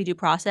has to be due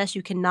process.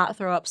 You cannot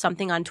throw up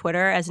something on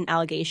Twitter as an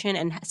allegation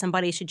and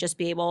somebody should just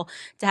be able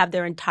to have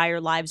their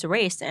entire lives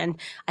erased. And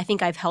I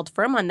think I've held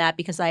firm on that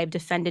because I have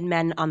defended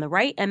men on the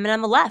right and men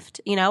on the left,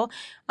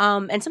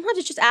 and sometimes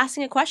it's just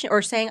asking a question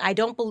or saying, I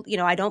don't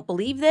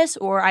believe this,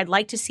 or I'd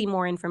like to see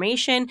more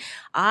information.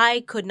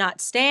 I could not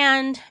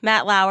stand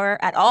Matt Lauer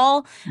at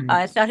all.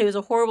 I thought he was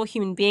a horrible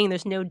human being.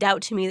 There's no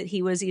doubt to me that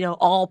he was,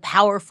 all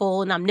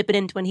powerful and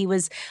omnipotent when he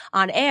was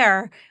on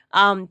air.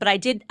 But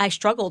I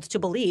struggled to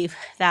believe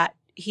that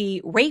he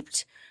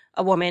raped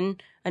a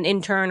woman, an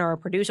intern or a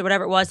producer,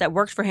 whatever it was that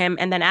worked for him.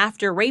 And then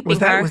after raping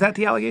her. Was that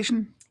the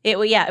allegation? It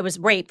was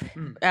rape.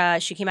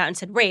 She came out and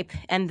said rape.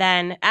 And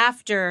then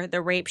after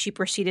the rape, she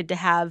proceeded to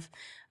have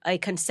a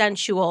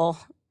consensual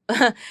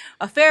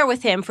affair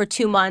with him for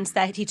 2 months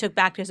that he took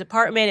back to his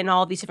apartment and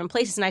all of these different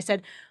places. And I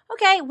said,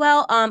 okay,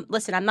 well,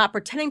 listen, I'm not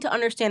pretending to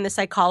understand the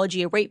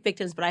psychology of rape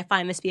victims, but I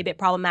find this to be a bit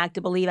problematic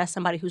to believe as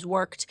somebody who's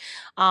worked,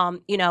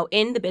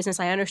 in the business.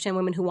 I understand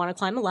women who want to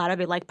climb the ladder.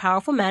 They like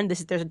powerful men.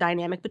 There's a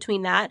dynamic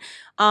between that.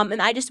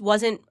 And I just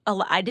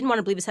I didn't want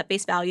to believe this at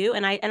face value.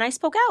 And I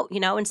spoke out,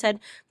 and said,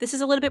 this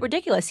is a little bit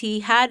ridiculous.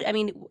 I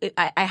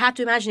have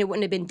to imagine it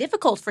wouldn't have been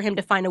difficult for him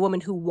to find a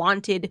woman who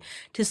wanted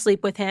to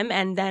sleep with him.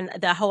 And then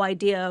the whole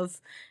idea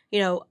of,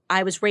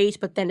 I was raped,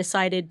 but then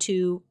decided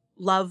to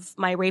love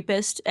my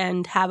rapist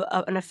and have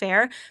an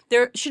affair.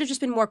 There should have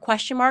just been more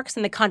question marks,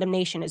 and the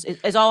condemnation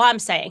is all I'm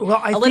saying.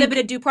 Well, a little bit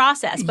of due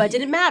process, but it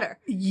didn't matter.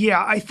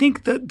 Yeah, I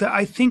think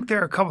I think there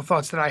are a couple of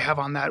thoughts that I have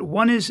on that.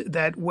 One is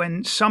that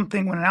when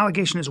an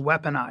allegation is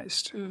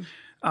weaponized,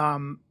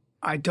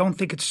 I don't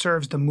think it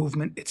serves the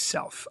movement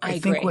itself. I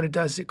think what it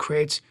does is it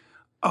creates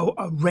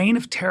a reign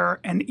of terror,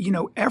 and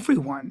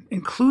everyone,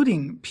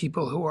 including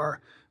people who are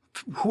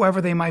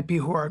whoever they might be,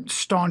 who are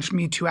staunch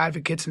Me Too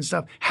advocates and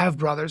stuff, have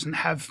brothers and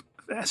have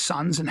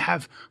sons and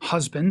have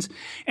husbands,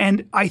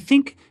 and I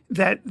think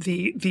that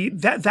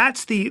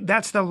that's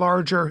the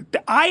larger.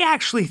 I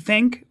actually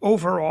think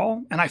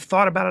overall, and I've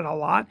thought about it a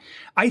lot.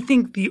 I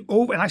think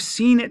and I've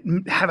seen it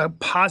have a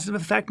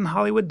positive effect in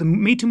Hollywood. The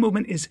Me Too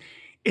movement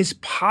is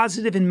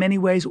positive in many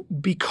ways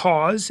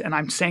because, and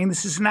I'm saying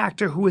this as an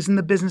actor who was in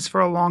the business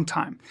for a long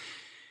time,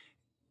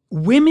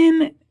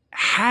 women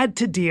had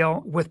to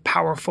deal with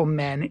powerful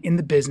men in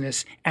the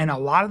business, and a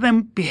lot of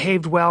them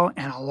behaved well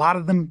and a lot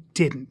of them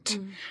didn't.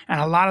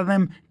 And a lot of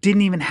them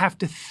didn't even have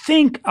to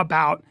think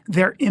about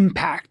their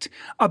impact,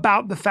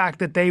 about the fact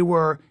that they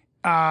were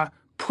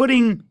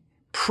putting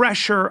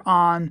pressure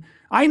on.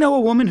 I know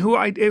a woman who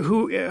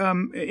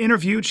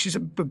interviewed, she's a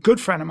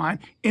good friend of mine,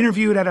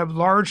 interviewed at a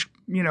large,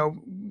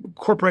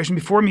 corporation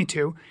before Me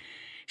Too.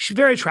 She's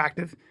very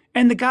attractive.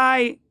 And the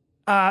guy,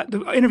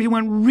 the interview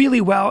went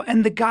really well,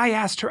 and the guy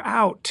asked her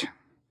out.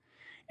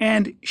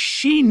 And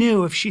she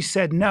knew if she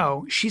said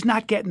no, she's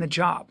not getting the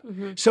job.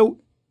 So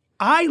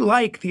I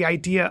like the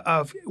idea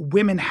of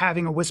women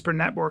having a whisper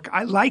network.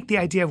 I like the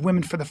idea of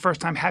women for the first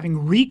time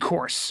having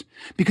recourse,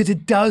 because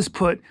it does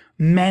put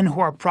men who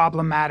are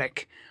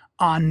problematic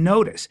on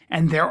notice.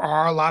 And there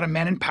are a lot of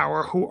men in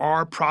power who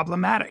are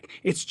problematic.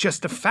 It's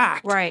just a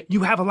fact. Right.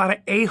 You have a lot of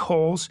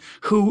a-holes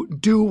who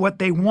do what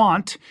they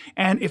want.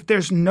 And if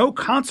there's no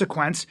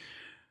consequence,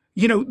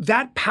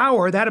 that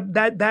power,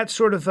 that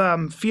sort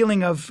of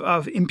feeling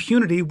of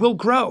impunity will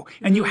grow.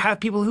 And you have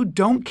people who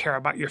don't care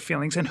about your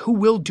feelings and who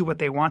will do what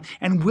they want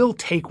and will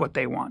take what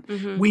they want.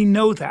 We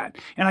know that.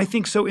 And I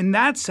think so in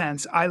that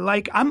sense,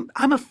 I'm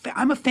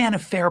a fan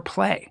of fair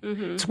play.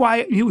 That's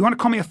why you want to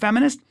call me a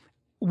feminist?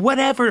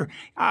 Whatever.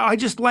 I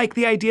just like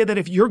the idea that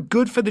if you're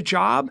good for the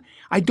job,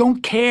 I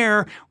don't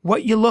care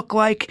what you look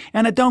like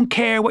and I don't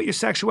care what your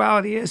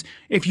sexuality is.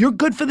 If you're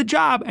good for the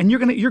job and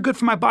you're good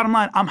for my bottom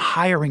line, I'm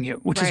hiring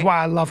you, which is why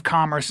I love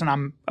commerce and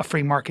I'm a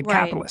free market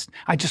capitalist.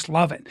 I just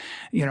love it.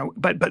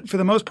 But for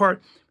the most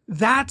part,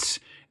 that's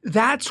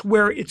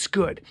where it's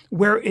good.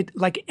 Where it,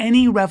 like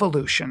any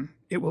revolution,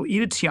 it will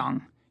eat its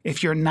young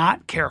if you're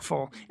not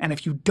careful and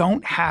if you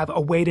don't have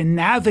a way to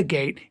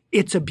navigate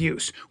its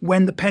abuse.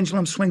 When the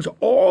pendulum swings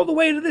all the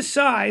way to the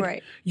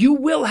side, you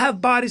will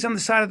have bodies on the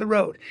side of the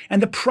road. And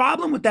the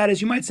problem with that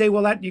is you might say,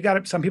 well,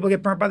 some people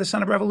get burnt by the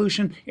sun of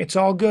revolution. It's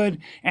all good.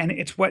 And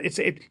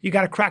you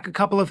got to crack a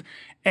couple of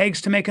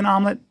eggs to make an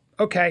omelet.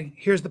 Okay,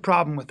 here's the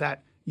problem with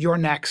that. You're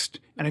next.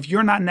 And if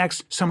you're not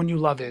next, someone you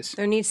love is.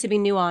 There needs to be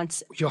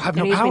nuance. You'll have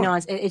no power. There needs to be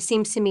nuance. It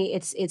seems to me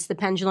it's the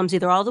pendulum's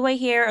either all the way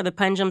here or the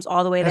pendulum's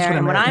all the way there.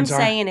 And what I'm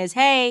saying is,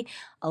 hey,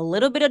 a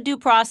little bit of due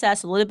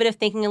process, a little bit of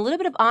thinking, a little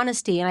bit of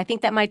honesty. And I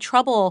think that my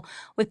trouble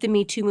with the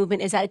Me Too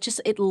movement is that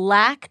it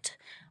lacked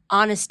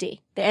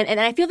honesty. And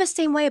I feel the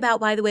same way about,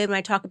 by the way, when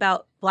I talk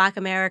about Black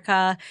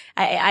America,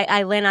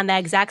 I land on that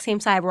exact same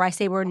side where I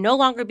say we're no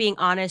longer being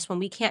honest when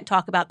we can't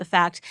talk about the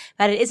fact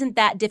that it isn't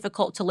that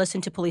difficult to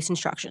listen to police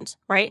instructions,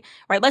 right?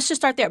 Right. Let's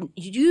just start there.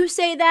 You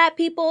say that,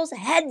 people's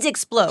heads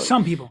explode.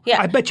 Some people.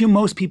 Yeah. I bet you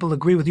most people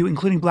agree with you,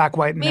 including Black,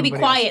 white, and maybe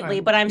quietly,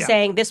 but I'm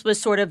saying this was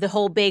sort of the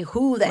whole big,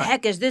 who the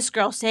heck is this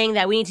girl saying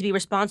that we need to be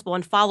responsible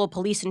and follow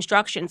police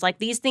instructions? Like,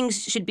 these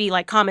things should be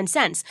like common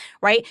sense,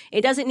 right?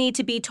 It doesn't need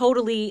to be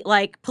totally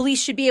like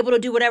police should be able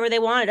to do whatever they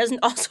want. It doesn't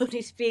also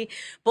need to be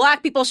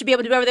Black people should be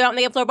able to do whatever they want and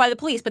they get floored by the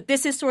police. But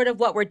this is sort of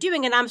what we're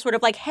doing. And I'm sort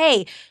of like,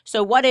 hey,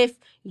 so what if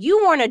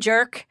you weren't a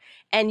jerk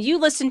and you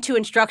listened to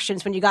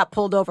instructions when you got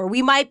pulled over?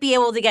 We might be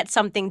able to get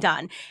something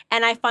done.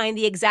 And I find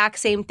the exact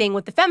same thing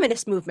with the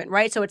feminist movement,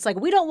 right? So it's like,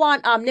 we don't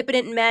want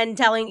omnipotent men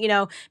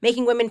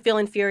making women feel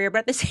inferior. But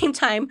at the same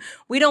time,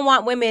 we don't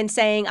want women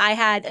saying, I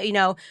had,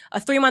 a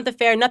 3-month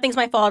affair, nothing's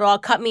my fault at all,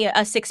 cut me a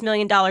 $6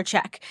 million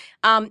check.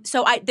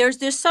 So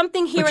there's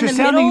something here in the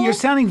middle. You're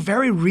sounding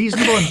very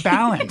reasonable and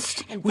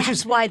balanced. And which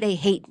is why they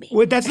hate me.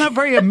 Well, that's not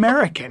very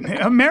American.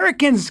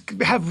 Americans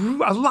have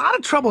a lot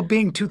of trouble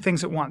being two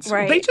things at at once.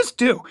 Right. They just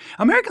do.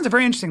 Americans are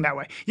very interesting that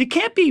way. You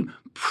can't be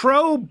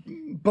pro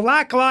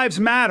Black Lives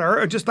Matter,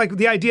 or just like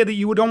the idea that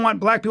you don't want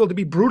Black people to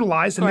be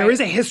brutalized. And there is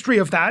a history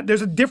of that.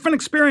 There's a different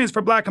experience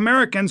for Black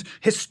Americans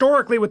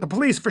historically with the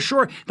police, for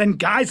sure, than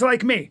guys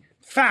like me.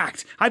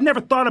 Fact. I've never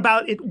thought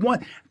about it.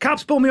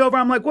 Cops pull me over.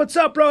 I'm like, "What's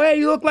up, bro? Hey,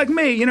 you look like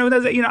me."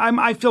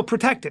 I feel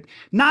protected.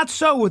 Not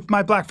so with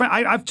my Black friend.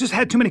 I've just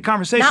had too many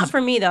conversations. Not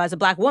for me though, as a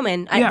Black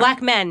woman.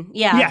 Black men,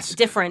 yes,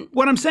 different.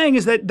 What I'm saying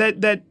is that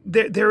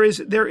there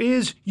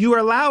is you are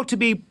allowed to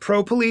be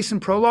pro police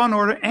and pro law and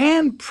order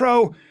and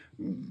pro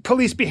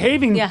police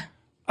behaving. Yeah.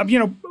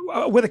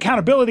 With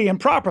accountability and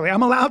properly.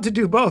 I'm allowed to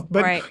do both.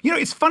 But,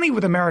 it's funny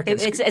with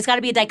Americans. It's got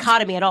to be a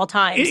dichotomy at all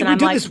times. And I'm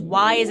like,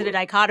 why is it a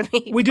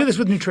dichotomy? We do this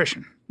with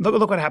nutrition.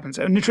 Look what happens.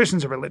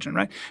 Nutrition's a religion,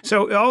 right?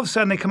 So all of a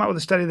sudden they come out with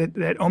a study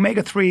that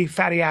omega-3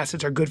 fatty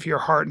acids are good for your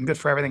heart and good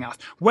for everything else.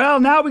 Well,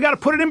 now we got to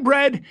put it in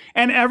bread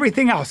and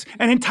everything else.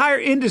 An entire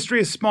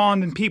industry is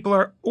spawned and people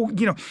are,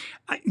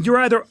 you're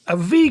either a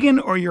vegan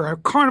or you're a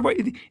carnivore.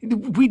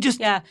 We get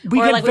very we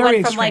went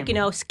extreme.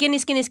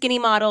 from skinny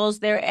models,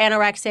 they're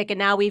anorexic, and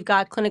now we've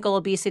got clinical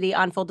obesity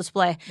on full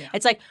display. Yeah.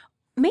 It's like,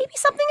 maybe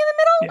something in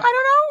the middle. I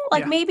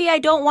don't know. Maybe I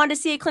don't want to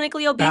see a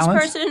clinically obese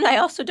person, and I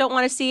also don't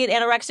want to see an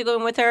anorexic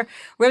woman with her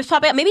ribs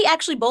popping out. Maybe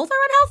actually both are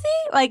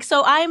unhealthy.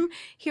 So I'm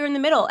here in the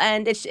middle,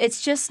 and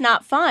it's just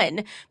not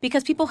fun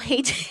because people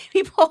hate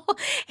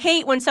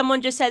when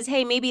someone just says,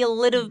 "Hey, maybe a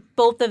little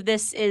both of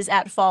this is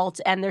at fault,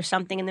 and there's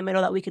something in the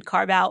middle that we could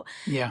carve out."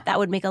 Yeah, that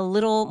would make a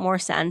little more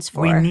sense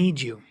for. We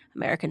need you.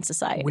 American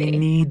society. We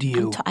need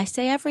you. I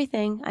say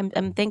everything.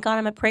 I'm thank God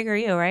I'm at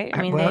PragerU, right? I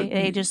mean,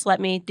 they just let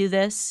me do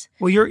this.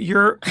 Well,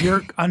 you're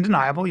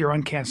undeniable. You're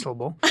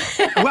uncancelable.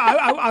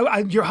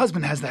 Well, your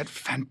husband has that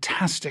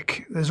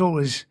fantastic. There's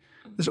always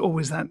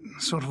that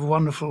sort of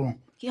wonderful.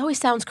 He always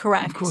sounds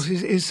correct. Of course,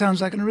 he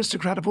sounds like an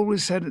aristocrat. I've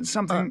always said it's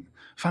something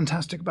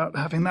fantastic about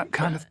having that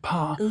kind of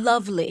power.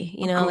 Lovely,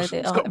 Of course,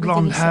 he's got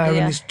blonde hair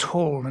and he's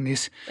tall and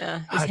he's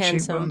handsome.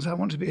 cheekbones. I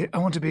want to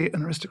be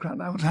an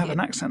aristocrat. I want to have an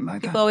accent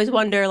like that. People always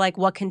wonder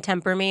what can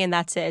temper me, and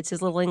that's it. It's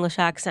his little English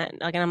accent.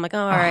 And I'm like,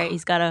 all right,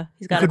 he's got a.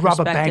 You could rob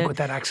a bank with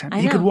that accent.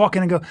 You could walk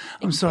in and go,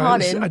 "I'm sorry,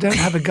 I don't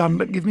have a gun,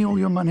 but give me all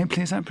your money,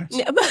 please."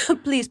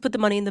 Please put the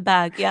money in the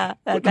bag. Yeah,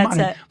 that's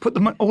it. Put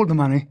all the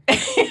money.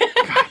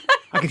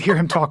 I could hear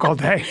him talk all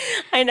day.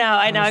 I know.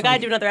 I got to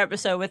do another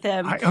episode with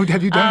him.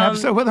 Have you done an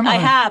episode with him? I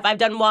have. I've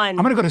done one.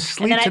 I'm going to go to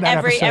sleep to that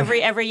episode.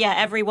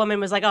 Every woman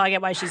was like, "Oh, I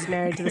get why she's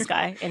married to this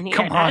guy." And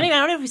Come on. I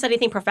don't know if he said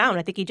anything profound.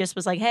 I think he just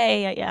was like,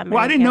 "Hey, yeah." Well,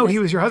 I didn't know he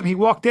was your husband. He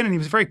walked in and he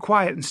was very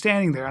quiet and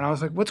standing there, and I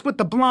was like, "What's with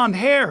the blonde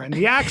hair and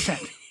the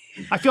accent?"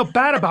 I feel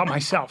bad about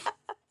myself.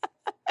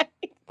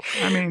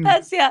 I mean,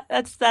 that's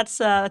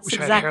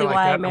exactly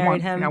why I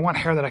married him. I want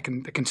hair that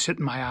can sit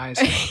in my eyes.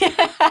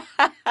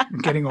 I'm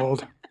getting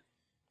old.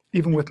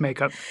 Even with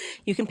makeup.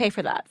 You can pay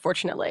for that,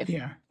 fortunately.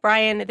 Yeah.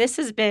 Bryan, this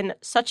has been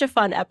such a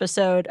fun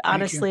episode.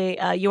 Honestly,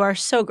 you are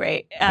so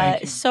great.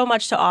 So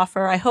much to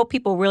offer. I hope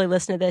people really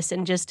listen to this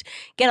and just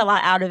get a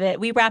lot out of it.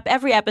 We wrap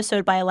every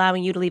episode by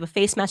allowing you to leave a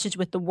face message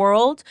with the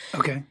world.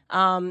 Okay.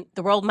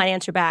 The world might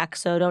answer back,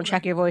 so don't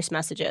check your voice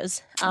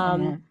messages.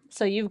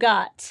 So you've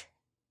got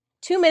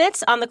 2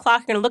 minutes on the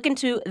clock. You're going to look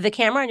into the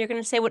camera and you're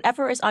going to say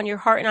whatever is on your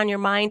heart and on your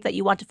mind that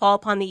you want to fall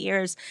upon the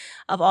ears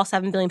of all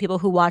 7 billion people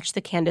who watch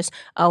the Candace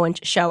Owens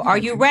show. Are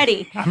you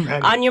ready? I'm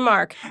ready. On your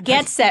mark.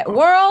 Get set.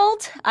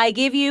 World. I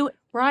give you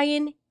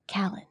Bryan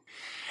Callen.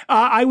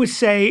 I would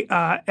say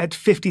at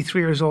 53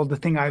 years old, the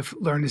thing I've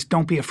learned is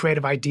don't be afraid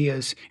of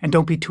ideas and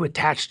don't be too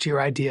attached to your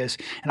ideas.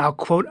 And I'll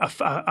quote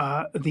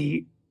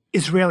the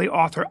Israeli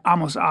author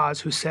Amos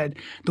Oz, who said,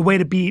 "The way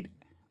to beat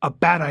a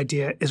bad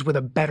idea is with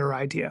a better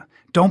idea."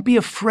 Don't be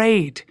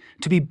afraid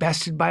to be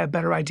bested by a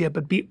better idea,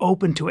 but be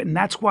open to it. And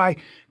that's why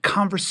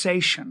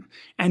conversation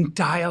and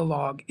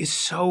dialogue is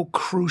so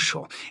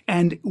crucial.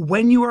 And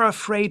when you are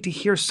afraid to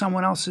hear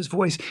someone else's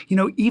voice,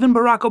 even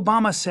Barack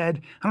Obama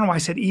said, I don't know why I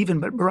said even,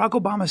 but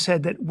Barack Obama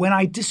said that when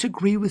I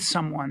disagree with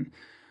someone,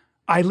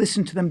 I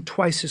listen to them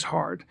twice as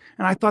hard.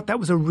 And I thought that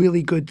was a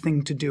really good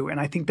thing to do. And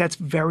I think that's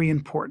very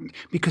important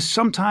because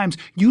sometimes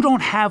you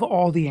don't have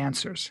all the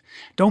answers.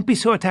 Don't be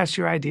so attached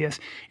to your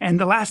ideas. And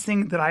the last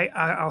thing that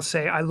I'll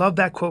say, I love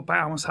that quote by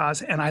Amos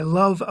Oz, and I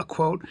love a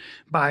quote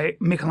by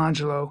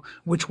Michelangelo,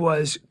 which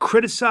was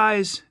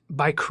criticize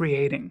by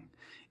creating.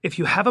 If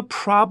you have a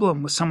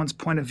problem with someone's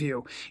point of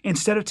view,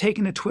 instead of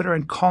taking to Twitter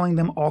and calling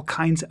them all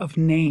kinds of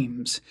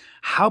names,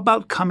 how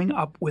about coming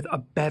up with a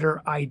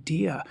better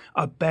idea,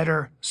 a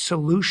better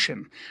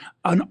solution,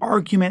 an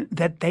argument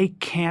that they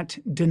can't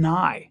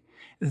deny?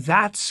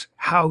 That's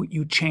how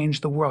you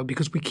change the world,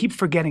 because we keep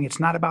forgetting it's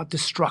not about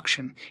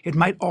destruction. It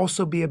might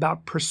also be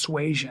about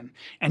persuasion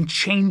and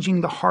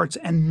changing the hearts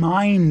and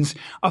minds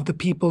of the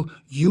people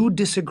you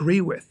disagree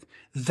with.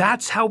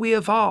 That's how we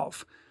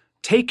evolve.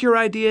 Take your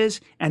ideas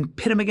and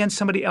pit them against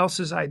somebody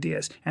else's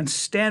ideas and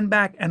stand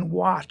back and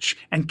watch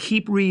and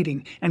keep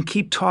reading and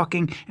keep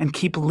talking and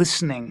keep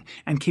listening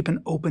and keep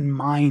an open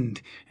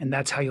mind. And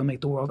that's how you'll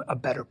make the world a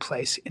better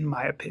place, in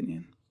my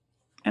opinion.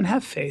 And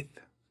have faith.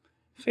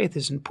 Faith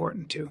is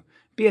important too.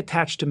 Be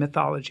attached to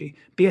mythology.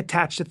 Be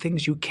attached to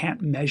things you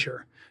can't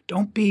measure.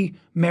 Don't be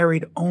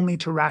married only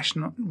to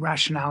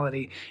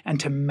rationality and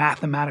to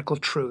mathematical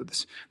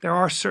truths. There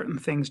are certain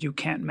things you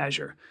can't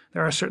measure.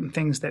 There are certain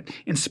things that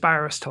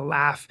inspire us to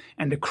laugh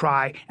and to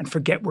cry and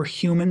forget we're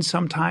human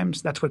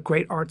sometimes. That's what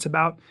great art's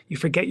about. You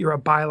forget you're a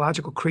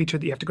biological creature,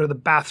 that you have to go to the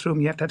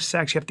bathroom, you have to have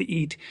sex, you have to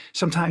eat.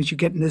 Sometimes you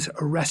get in this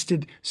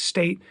arrested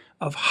state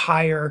of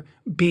higher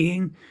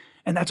being.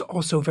 And that's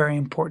also very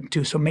important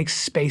too. So make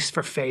space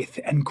for faith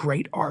and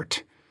great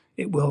art.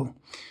 It will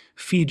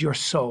feed your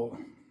soul.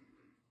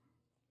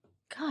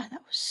 God,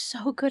 that was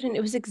so good. And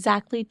it was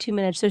exactly 2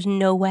 minutes. There's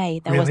no way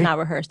that was Really? not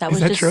rehearsed. That Is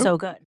was that just true? so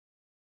good.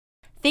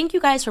 Thank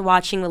you guys for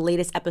watching the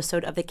latest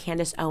episode of the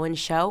Candace Owens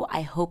Show.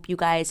 I hope you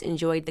guys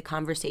enjoyed the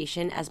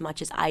conversation as much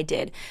as I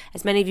did.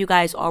 As many of you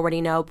guys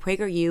already know,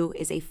 PragerU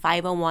is a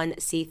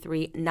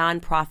 501c3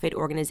 nonprofit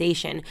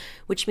organization,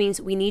 which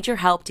means we need your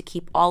help to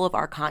keep all of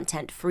our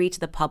content free to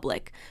the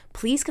public.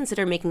 Please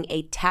consider making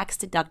a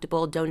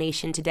tax-deductible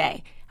donation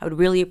today. I would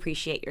really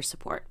appreciate your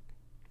support.